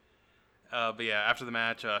 But yeah, after the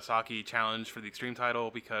match, Saki challenged for the Extreme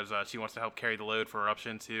title because she wants to help carry the load for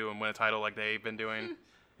Eruption 2 and win a title like they've been doing.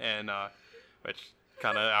 And which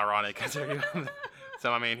kind of ironic considering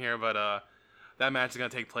so I mean here, but that match is going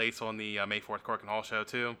to take place on the May 4th Cork and Hall show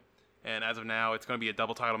too. And as of now, it's going to be a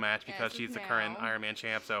double title match because As of she's the current now. Iron Man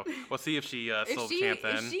champ. So we'll see if she still If champ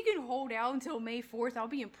then. she can hold out until May 4th, I'll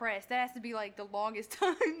be impressed. That has to be like the longest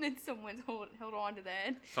time that someone's held on to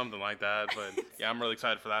that. Something like that. But yeah, I'm really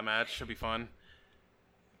excited for that match. Should be fun.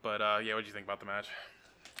 But yeah, what do you think about the match?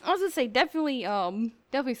 I was gonna say definitely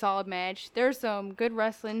solid match. There's some good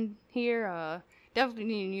wrestling here.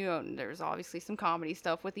 Definitely, there's obviously some comedy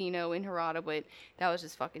stuff with Ino and Harada, but that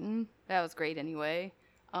was great anyway.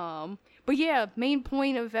 But yeah, main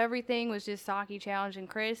point of everything was just Saki challenging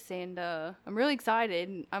Chris, and I'm really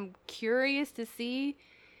excited. I'm curious to see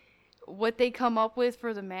what they come up with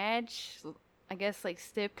for the match. I guess like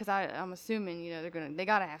Stip, because I'm assuming they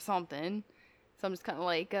gotta have something. So I'm just kind of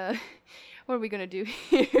like, what are we gonna do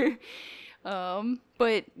here?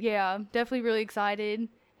 But yeah, definitely really excited.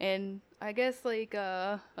 And I guess like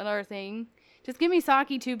another thing, just give me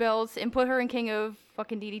Saki 2 belts and put her in King of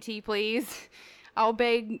fucking DDT, please. I'll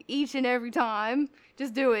beg each and every time.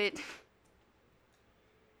 Just do it.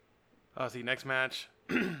 See, next match,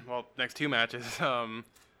 well, next two matches.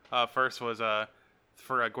 First was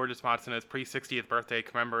for Gorgeous Matsuno's pre-60th birthday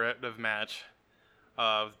commemorative match.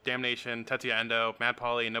 Damnation, Tetsuya Endo, Matt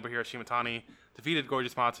Pauly, and Nobuhiro Shimatani defeated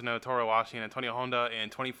Gorgeous Matsuno, Toru Owashi, and Antonio Honda in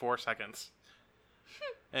 24 seconds.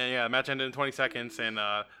 And yeah, the match ended in 20 seconds, and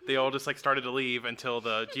they all just like started to leave until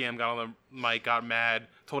the GM got on the mic, got mad,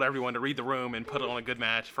 told everyone to read the room and put on a good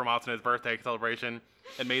match for Matsuno's birthday celebration,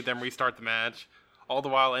 and made them restart the match. All the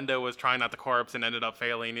while, Endo was trying not to corpse and ended up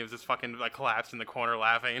failing. He was just fucking like collapsed in the corner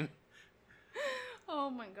laughing. Oh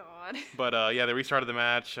my god. But yeah, they restarted the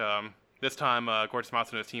match. This time, Gorgeous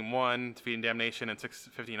Matsuno's team won, defeating Damnation in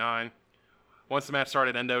 6:59. Once the match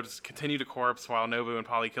started, Endo just continued to corpse while Nobu and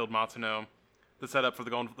Pauly killed Matsuno. The setup for the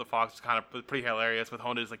Golden the Fox was kind of pretty hilarious, with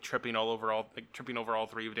Honda just like tripping over all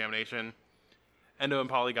three of Damnation. Endo and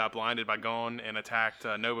Pauly got blinded by Gon and attacked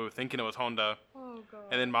Nobu, thinking it was Honda. Oh god.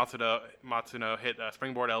 And then Matsuno hit a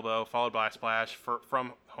springboard elbow, followed by a splash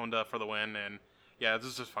from Honda for the win. And yeah, this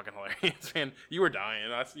is just fucking hilarious, man. You were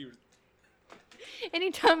dying.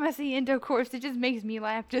 Anytime I see Endo corpse, it just makes me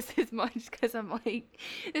laugh just as much because I'm like,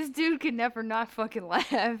 this dude could never not fucking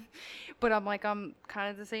laugh. But I'm like, I'm kind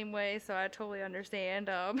of the same way, so I totally understand.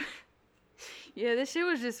 Yeah, this shit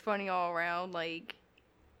was just funny all around. Like,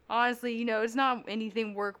 honestly, you know, it's not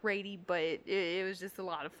anything work ratey, but it was just a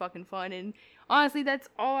lot of fucking fun. And honestly, that's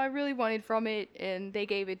all I really wanted from it, and they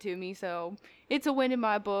gave it to me, so it's a win in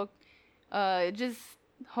my book. Just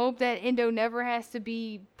hope that Endo never has to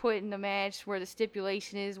be put in a match where the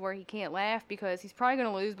stipulation is where he can't laugh, because he's probably going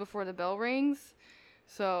to lose before the bell rings.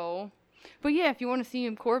 So, but yeah, if you want to see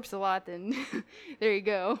him corpse a lot, then there you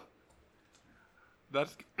go.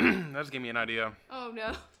 That just gave me an idea. Oh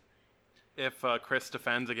no. If Chris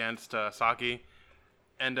defends against Saki,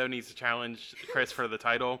 Endo needs to challenge Chris for the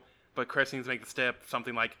title, but Chris needs to make the stip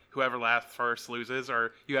something like whoever laughs first loses,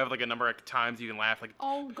 or you have like a number of times you can laugh. Like,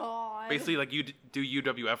 oh god. Basically, like you do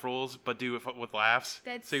UWF rules, but do it with laughs.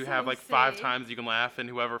 That's so you so have like sick. 5 times you can laugh, and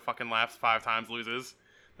whoever fucking laughs 5 times loses.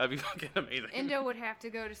 That'd be fucking amazing. Endo would have to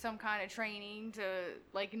go to some kind of training to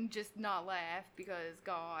like just not laugh, because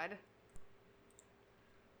god.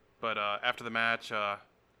 But after the match,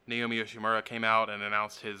 Naomi Yoshimura came out and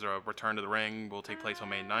announced his return to the ring will take place on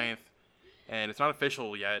May 9th. And it's not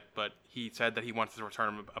official yet, but he said that he wants his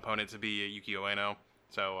return opponent to be Yuki Ueno.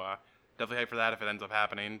 So definitely hype for that if it ends up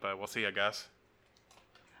happening, but we'll see, I guess.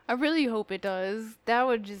 I really hope it does. That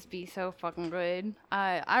would just be so fucking good.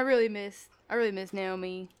 I really miss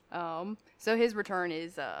Naomi. So his return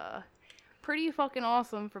is pretty fucking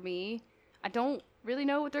awesome for me. I don't really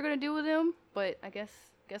know what they're gonna do with him, but I guess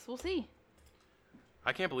we'll see.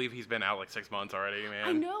 I can't believe he's been out like 6 months already, man.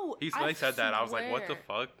 I know. I said that. I was like, what the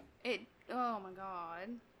fuck? Oh my god.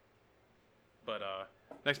 But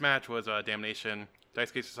next match was Damnation.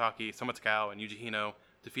 Daisuke Sasaki, Soma Takao, and Yuji Hino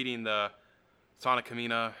defeating the Sonic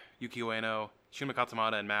Kamina, Yuki Ueno, Shunma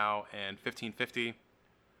Katsumata, and Mao in 15:50.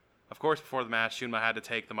 Of course, before the match, Shunma had to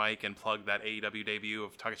take the mic and plug that AEW debut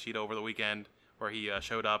of Takeshita over the weekend, where he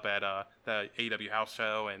showed up at the AEW house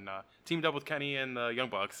show and teamed up with Kenny and the Young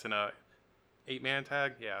Bucks in a 8-man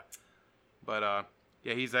tag. Yeah. But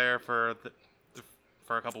yeah, he's there for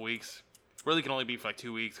a couple weeks. Really can only be for like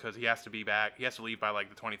 2 weeks, because he has to be back. He has to leave by like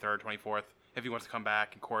the 23rd, 24th if he wants to come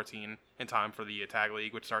back and quarantine in time for the Tag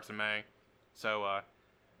League, which starts in May. So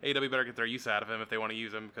AEW better get their use out of him if they want to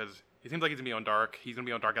use him, because he seems like he's going to be on Dark. He's going to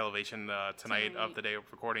be on Dark Elevation tonight of the day of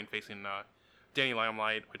recording, facing Danny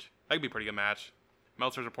Limelight, which that could be a pretty good match.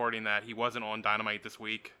 Meltzer's reporting that he wasn't on Dynamite this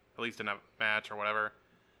week, at least in a match or whatever,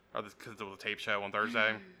 or because it was a tape show on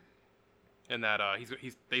Thursday. And that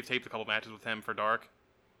they've taped a couple matches with him for Dark.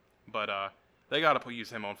 But they gotta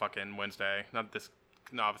use him on fucking Wednesday.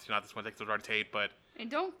 Obviously not this Wednesday because it was already taped, but... And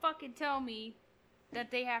don't fucking tell me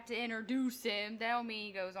that they have to introduce him. That don't mean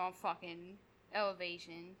he goes on fucking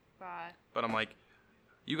Elevation. Bye. But I'm like,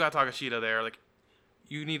 you got Takeshita there, like,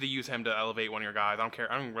 you need to use him to elevate one of your guys. I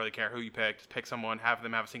don't really care who you pick. Just pick someone, have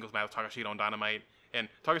them have a singles match with Takeshita on Dynamite. And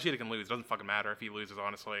Takeshita can lose. It doesn't fucking matter if he loses,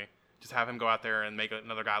 honestly. Just have him go out there and make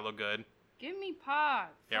another guy look good. Give me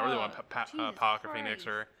Pac. Yeah, I really want Pac or Phoenix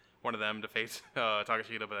or one of them to face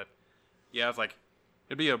Takeshita, but yeah, it's like,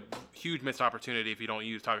 it'd be a huge missed opportunity if you don't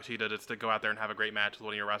use Takeshita just to go out there and have a great match with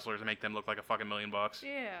one of your wrestlers and make them look like a fucking $1 million.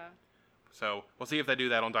 Yeah. So we'll see if they do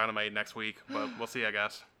that on Dynamite next week, but we'll see, I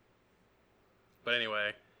guess. But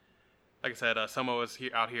anyway, like I said, Soma was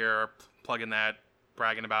out here plugging that,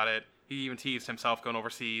 bragging about it. He even teased himself going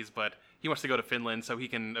overseas, but he wants to go to Finland so he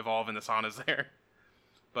can evolve in the saunas there.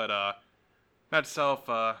 But match itself,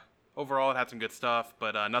 overall, it had some good stuff,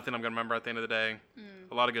 but nothing I'm going to remember at the end of the day.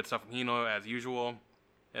 A lot of good stuff from Hino, as usual.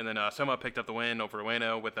 And then Soma picked up the win over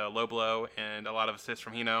Ueno with a low blow and a lot of assists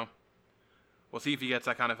from Hino. We'll see if he gets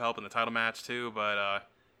that kind of help in the title match, too, but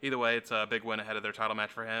either way, it's a big win ahead of their title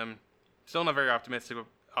match for him. Still not very optimistic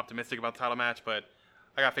about the title match, but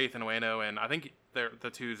I got faith in Ueno, and I think the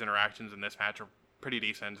two's interactions in this match are pretty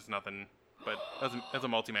decent. It's nothing, but as a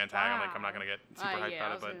multi-man tag, Wow. I'm not going to get super hyped Yeah, I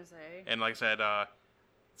about was it. gonna say. And like I said,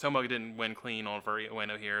 Soma didn't win clean on for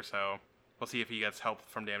Ueno here, so we'll see if he gets help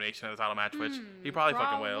from Damnation in the title match, which he probably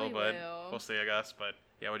fucking will, probably but will. we'll see, I guess. But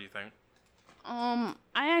yeah, what do you think? I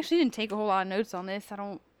actually didn't take a whole lot of notes on this. I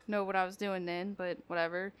don't know what I was doing then, but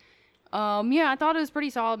whatever. Yeah, I thought it was a pretty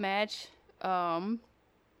solid match.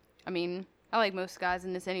 I mean, I like most guys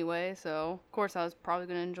in this anyway, so of course I was probably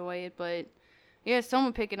gonna enjoy it. But yeah,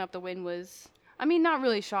 someone picking up the win was, I mean, not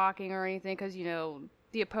really shocking or anything, because you know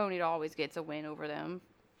the opponent always gets a win over them.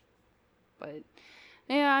 But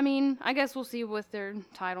yeah, I mean, I guess we'll see what their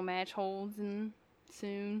title match holds and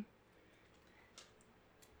soon.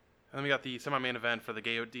 And then we got the semi-main event for the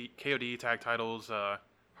KOD tag titles.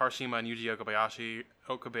 Harashima and Yuji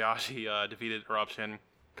Okabayashi defeated Eruption,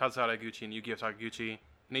 Kazuhara Higuchi, and Yukio Sakaguchi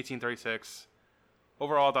in 1836.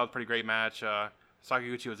 Overall, I thought it was a pretty great match.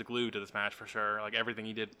 Sakaguchi was the glue to this match for sure. Like, everything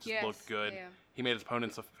he did just looked good. Yeah. He made his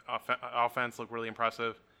opponent's offense look really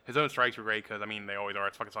impressive. His own strikes were great because, I mean, they always are.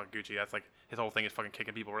 It's fucking Sakaguchi. That's like, his whole thing is fucking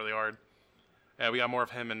kicking people really hard. We got more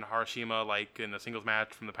of him and Harashima, like, in the singles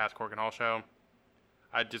match from the past Korakuen Hall show.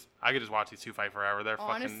 I could just watch these two fight forever. They're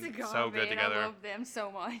Honest fucking to God, so good man, together. I love them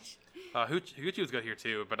so much. Higuchi was good here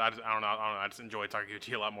too, but I don't know. I just enjoyed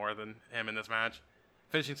Sakaguchi a lot more than him in this match.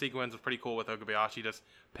 Finishing sequence was pretty cool with Okabayashi just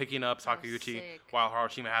picking up Sakaguchi sick. while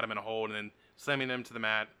Harashima had him in a hold and then slamming him to the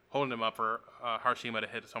mat, holding him up for Harashima to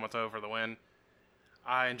hit Somato for the win.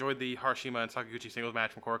 I enjoyed the Harashima and Sakaguchi singles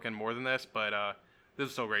match from Korakuen more than this, but this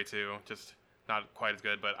was still great too. Just not quite as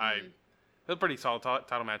good, but it was a pretty solid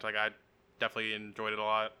title match. Like, I definitely enjoyed it a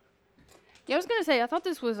lot. Yeah, I was gonna say I thought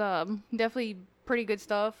this was definitely pretty good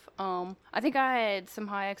stuff. I think I had some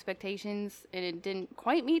high expectations and it didn't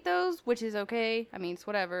quite meet those, which is okay. I mean, it's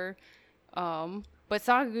whatever. But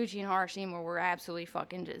Sakaguchi and Harashima were absolutely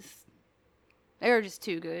fucking they were just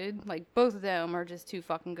too good. Like, both of them are just too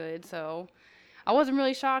fucking good. So I wasn't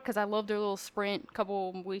really shocked because I loved their little sprint a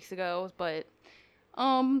couple weeks ago. But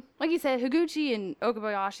like you said, Higuchi and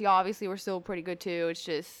Okabayashi obviously were still pretty good too. It's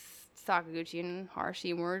just Sakaguchi and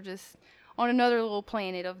Harashima were just on another little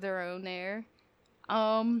planet of their own there.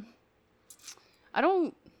 I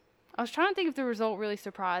was trying to think if the result really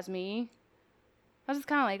surprised me. I was just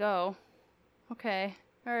kind of like, oh, okay,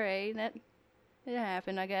 alright, it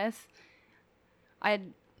happened, I guess.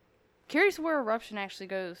 I'm curious where Eruption actually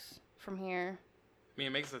goes from here. I mean,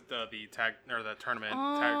 it makes the tag or the tournament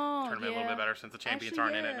Oh, a little yeah. bit better since the champions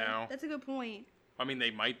aren't in it now. That's a good point. I mean,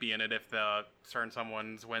 they might be in it if the certain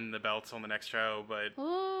someone's win the belts on the next show, but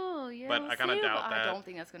Oh, yeah. But I kinda doubt that. I don't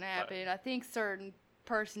think that's going to happen. I think certain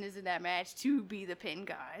person is in that match to be the pin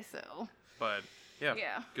guy, so. yeah,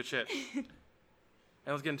 Yeah. good shit. And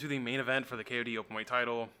let's get into the main event for the KOD Openweight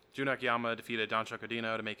title. Jun Akiyama defeated Don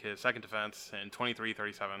Chocodino to make his second defense in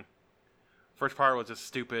 23-37. First part was just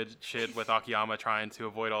stupid shit with Akiyama trying to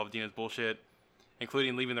avoid all of Dina's bullshit,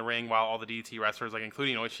 including leaving the ring while all the DDT wrestlers, like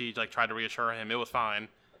including Oishi, like tried to reassure him it was fine.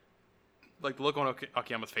 Like, the look on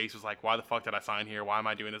Akiyama's face was like, why the fuck did I sign here? Why am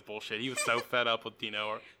I doing this bullshit? He was so fed up with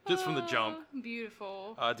Dino, just from the jump.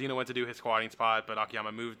 Beautiful. Dino went to do his squatting spot, but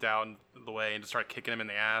Akiyama moved out the way and just started kicking him in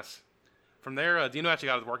the ass. From there, Dino actually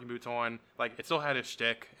got his working boots on. Like, it still had his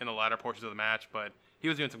shtick in the latter portions of the match, but he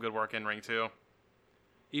was doing some good work in ring too.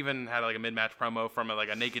 Even had like a mid-match promo from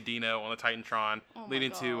a naked Dino on the Titantron, Oh my leading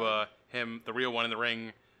to God. him, the real one in the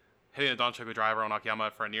ring, hitting a Don Choco driver on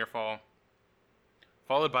Akiyama for a near fall.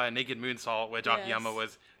 Followed by a naked moonsault, which Yes. Akiyama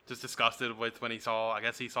was just disgusted with when he saw. I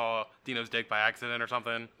guess he saw Dino's dick by accident or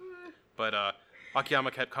something. But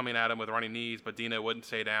Akiyama kept coming at him with running knees, but Dino wouldn't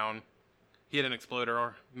stay down. He hit an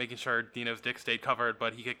exploder, making sure Dino's dick stayed covered,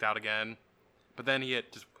 but he kicked out again. But then he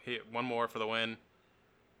hit one more for the win.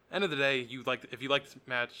 End of the day, if you like this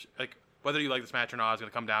match, like whether you like this match or not is going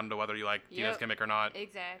to come down to whether you like Dino's Yep. gimmick or not.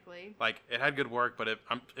 Exactly. Like, it had good work, but if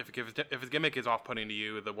his gimmick is off-putting to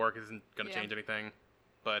you, the work isn't going to Yeah. change anything.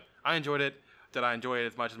 But I enjoyed it. Did I enjoy it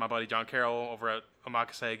as much as my buddy John Carroll over at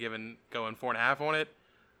Omakase going 4.5 on it?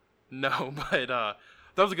 No, but that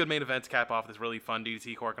was a good main event to cap off this really fun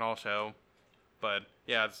DDT Korakuen Hall show. But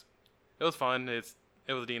yeah, it was fun. It's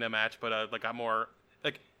it was a Dino match, but like got more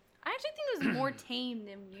like I actually think it was more tame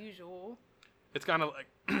than usual. it's kind of like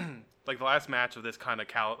like the last match of this kind of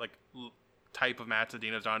type of match that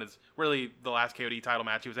Dino's done is really the last KOD title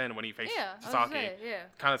match he was in when he faced Yeah, I was Sasaki. gonna say, yeah.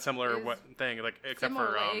 Kind of similar Is thing, like except Similar,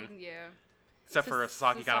 for like, yeah. except for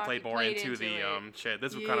Sasaki kind of Sasaki played more played into into the it. shit.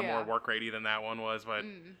 This was kind of more Yeah. work ratey than that one was, but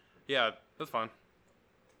yeah, it was fun.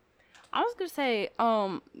 I was gonna say,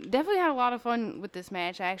 definitely had a lot of fun with this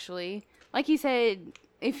match. Actually, like you said,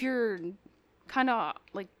 if you're kind of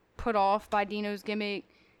like put off by Dino's gimmick,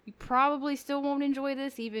 you probably still won't enjoy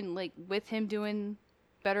this, even like with him doing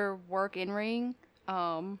better work in ring.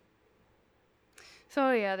 So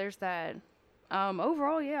yeah, there's that.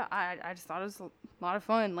 Overall, yeah, I just thought it was a lot of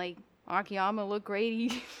fun. Like Akiyama looked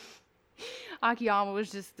great. Akiyama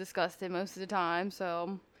was just disgusted most of the time,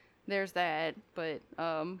 so there's that. But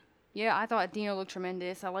yeah, I thought Dino looked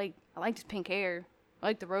tremendous. I liked his pink hair. I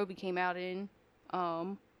liked the robe he came out in.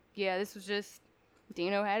 Yeah, this was just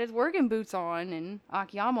Dino had his working boots on, and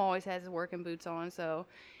Akiyama always has his working boots on. So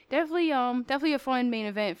definitely a fun main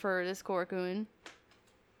event for this Korakuen.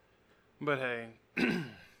 But hey,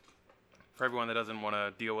 for everyone that doesn't want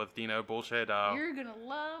to deal with Dino bullshit, You're gonna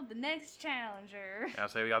love the next challenger. I'll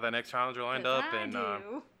say we got that next challenger lined 'Cause up, I and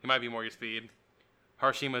do. he might be more your speed.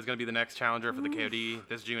 Harashima is going to be the next challenger for the KOD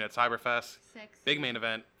this June at Cyberfest. Sexy. Big main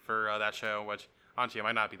event for that show, which honestly it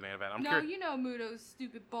might not be the main event. I'm No, curious. you know Muto's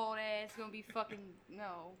stupid bald ass gonna be fucking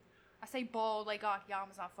no. I say bald like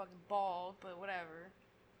Akiyama's not fucking bald, but whatever.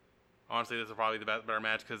 Honestly, this is probably the better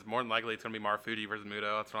match because more than likely it's going to be Marufuji versus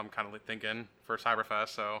Muto. That's what I'm kind of thinking for Cyberfest.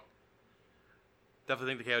 So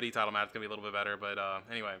definitely think the KOD title match is going to be a little bit better. But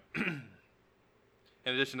anyway, in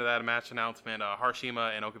addition to that match announcement,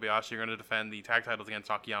 Harashima and Okabayashi are going to defend the tag titles against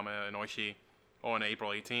Akiyama and Oishi on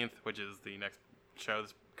April 18th, which is the next show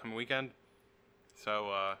this coming weekend.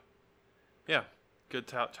 So yeah, good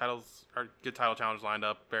title challenges lined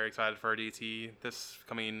up. Very excited for DT this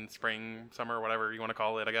coming spring, summer, whatever you want to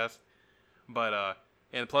call it, I guess. But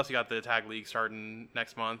and plus you got the tag league starting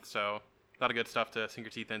next month, so a lot of good stuff to sink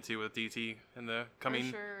your teeth into with DT in the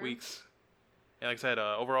coming sure. weeks. And like I said,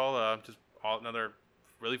 overall, just another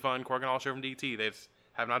really fun Korakuen Hall show from DT. They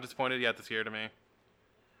have not disappointed yet this year to me.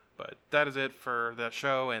 But that is it for the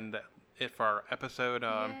show and it for our episode.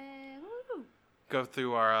 Yeah, woo. Go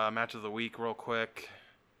through our match of the week real quick.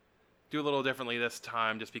 Do a little differently this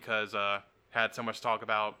time just because had so much to talk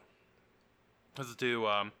about. Let's do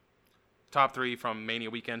top 3 from Mania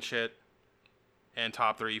weekend shit and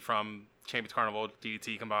top 3 from Champions Carnival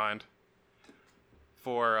DDT combined.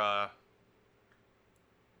 For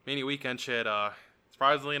Mania weekend shit,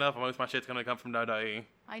 surprisingly enough, most of my shit's gonna come from WWE.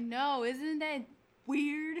 I know, isn't that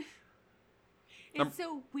weird? It's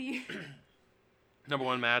so weird. Number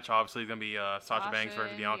 1 match obviously is gonna be Sasha Banks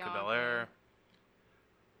versus and Bianca Bianca. Belair.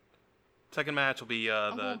 Second match will be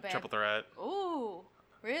the going back. triple threat. Ooh,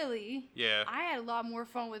 really? Yeah, I had a lot more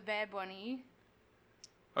fun with Bad Bunny.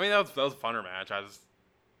 I mean that was a funner match.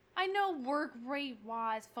 I know work rate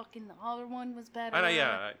wise, fucking the other one was better. I know,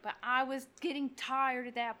 yeah. But I was getting tired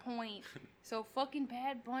at that point. So fucking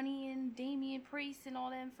Bad Bunny and Damian Priest and all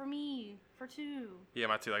them for me, for 2. Yeah,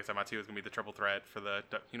 my 2, like I said, my 2 is gonna be the triple threat for the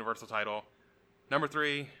Universal title. Number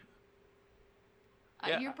 3,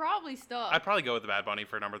 Yeah, You're probably stuck. I'd probably go with the Bad Bunny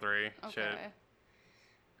for number 3. Okay. Shit,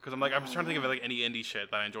 because I'm just trying to think of like any indie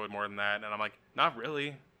shit that I enjoyed more than that, and I'm like, not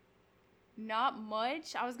really. Not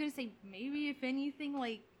much. I was gonna say maybe if anything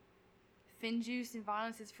like Fin Juice and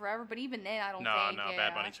Violence is Forever, but even then I don't think. No, Yeah.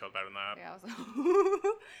 Bad Bunny showed better than that. Yeah, I was like.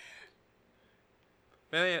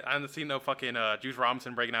 Man, I haven't seen no fucking Juice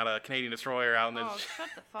Robinson breaking out a Canadian Destroyer out in this. Oh, shut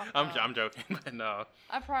the fuck I'm up. joking, but no.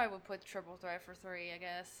 I probably would put Triple Threat for 3, I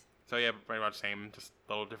guess. So yeah, pretty much same, just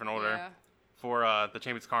a little different order. Yeah. For the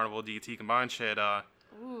Champions Carnival DT combined shit,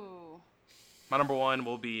 Ooh. my number 1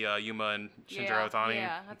 will be Yuma and Shinjiro Otani.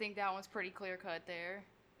 Yeah, I think that one's pretty clear cut there.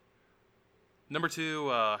 Number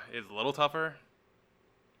 2 is a little tougher.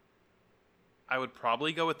 I would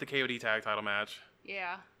probably go with the KOD tag title match.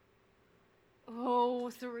 Yeah. Oh,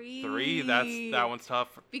 3. 3, that one's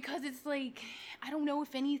tough. Because it's like, I don't know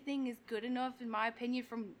if anything is good enough, in my opinion,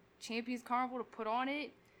 from Champions Carnival to put on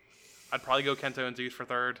it. I'd probably go Kento and Zeus for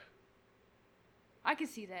 3rd. I can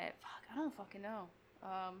see that. Fuck, I don't fucking know.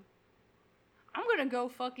 I'm gonna go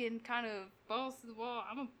fucking kind of balls to the wall.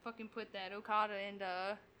 I'm gonna fucking put that Okada and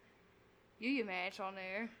Yuya match on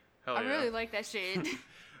there. Hell I yeah. really like that shit.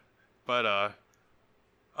 But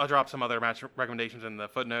I'll drop some other match recommendations in the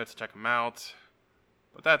footnotes. Check them out.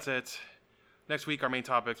 But that's it. Next week, our main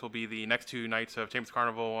topics will be the next 2 nights of Champions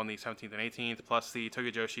Carnival on the 17th and 18th, plus the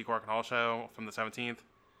Tokyo Joshi Korakuen Hall show from the 17th.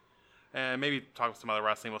 And maybe talk about some other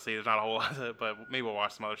wrestling. We'll see. There's not a whole lot of it, but maybe we'll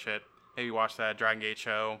watch some other shit. Maybe watch that Dragon Gate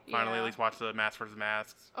show. Finally, Yeah. at least watch the Mask vs.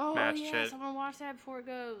 Masks match yes, shit. I want to watch that before it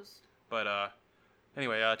goes. But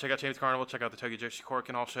anyway, check out James Carnival. Check out the Tokyo Joshi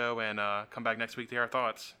Korakuen show, and come back next week to hear our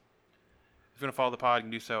thoughts. If you want to follow the pod, you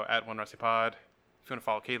can do so at One Wrestling Pod. If you want to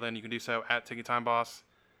follow Caitlin, you can do so at Ticking Time Boss.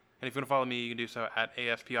 And if you want to follow me, you can do so at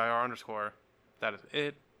ASPIR_. That is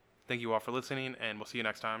it. Thank you all for listening, and we'll see you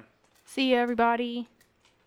next time. See you, everybody.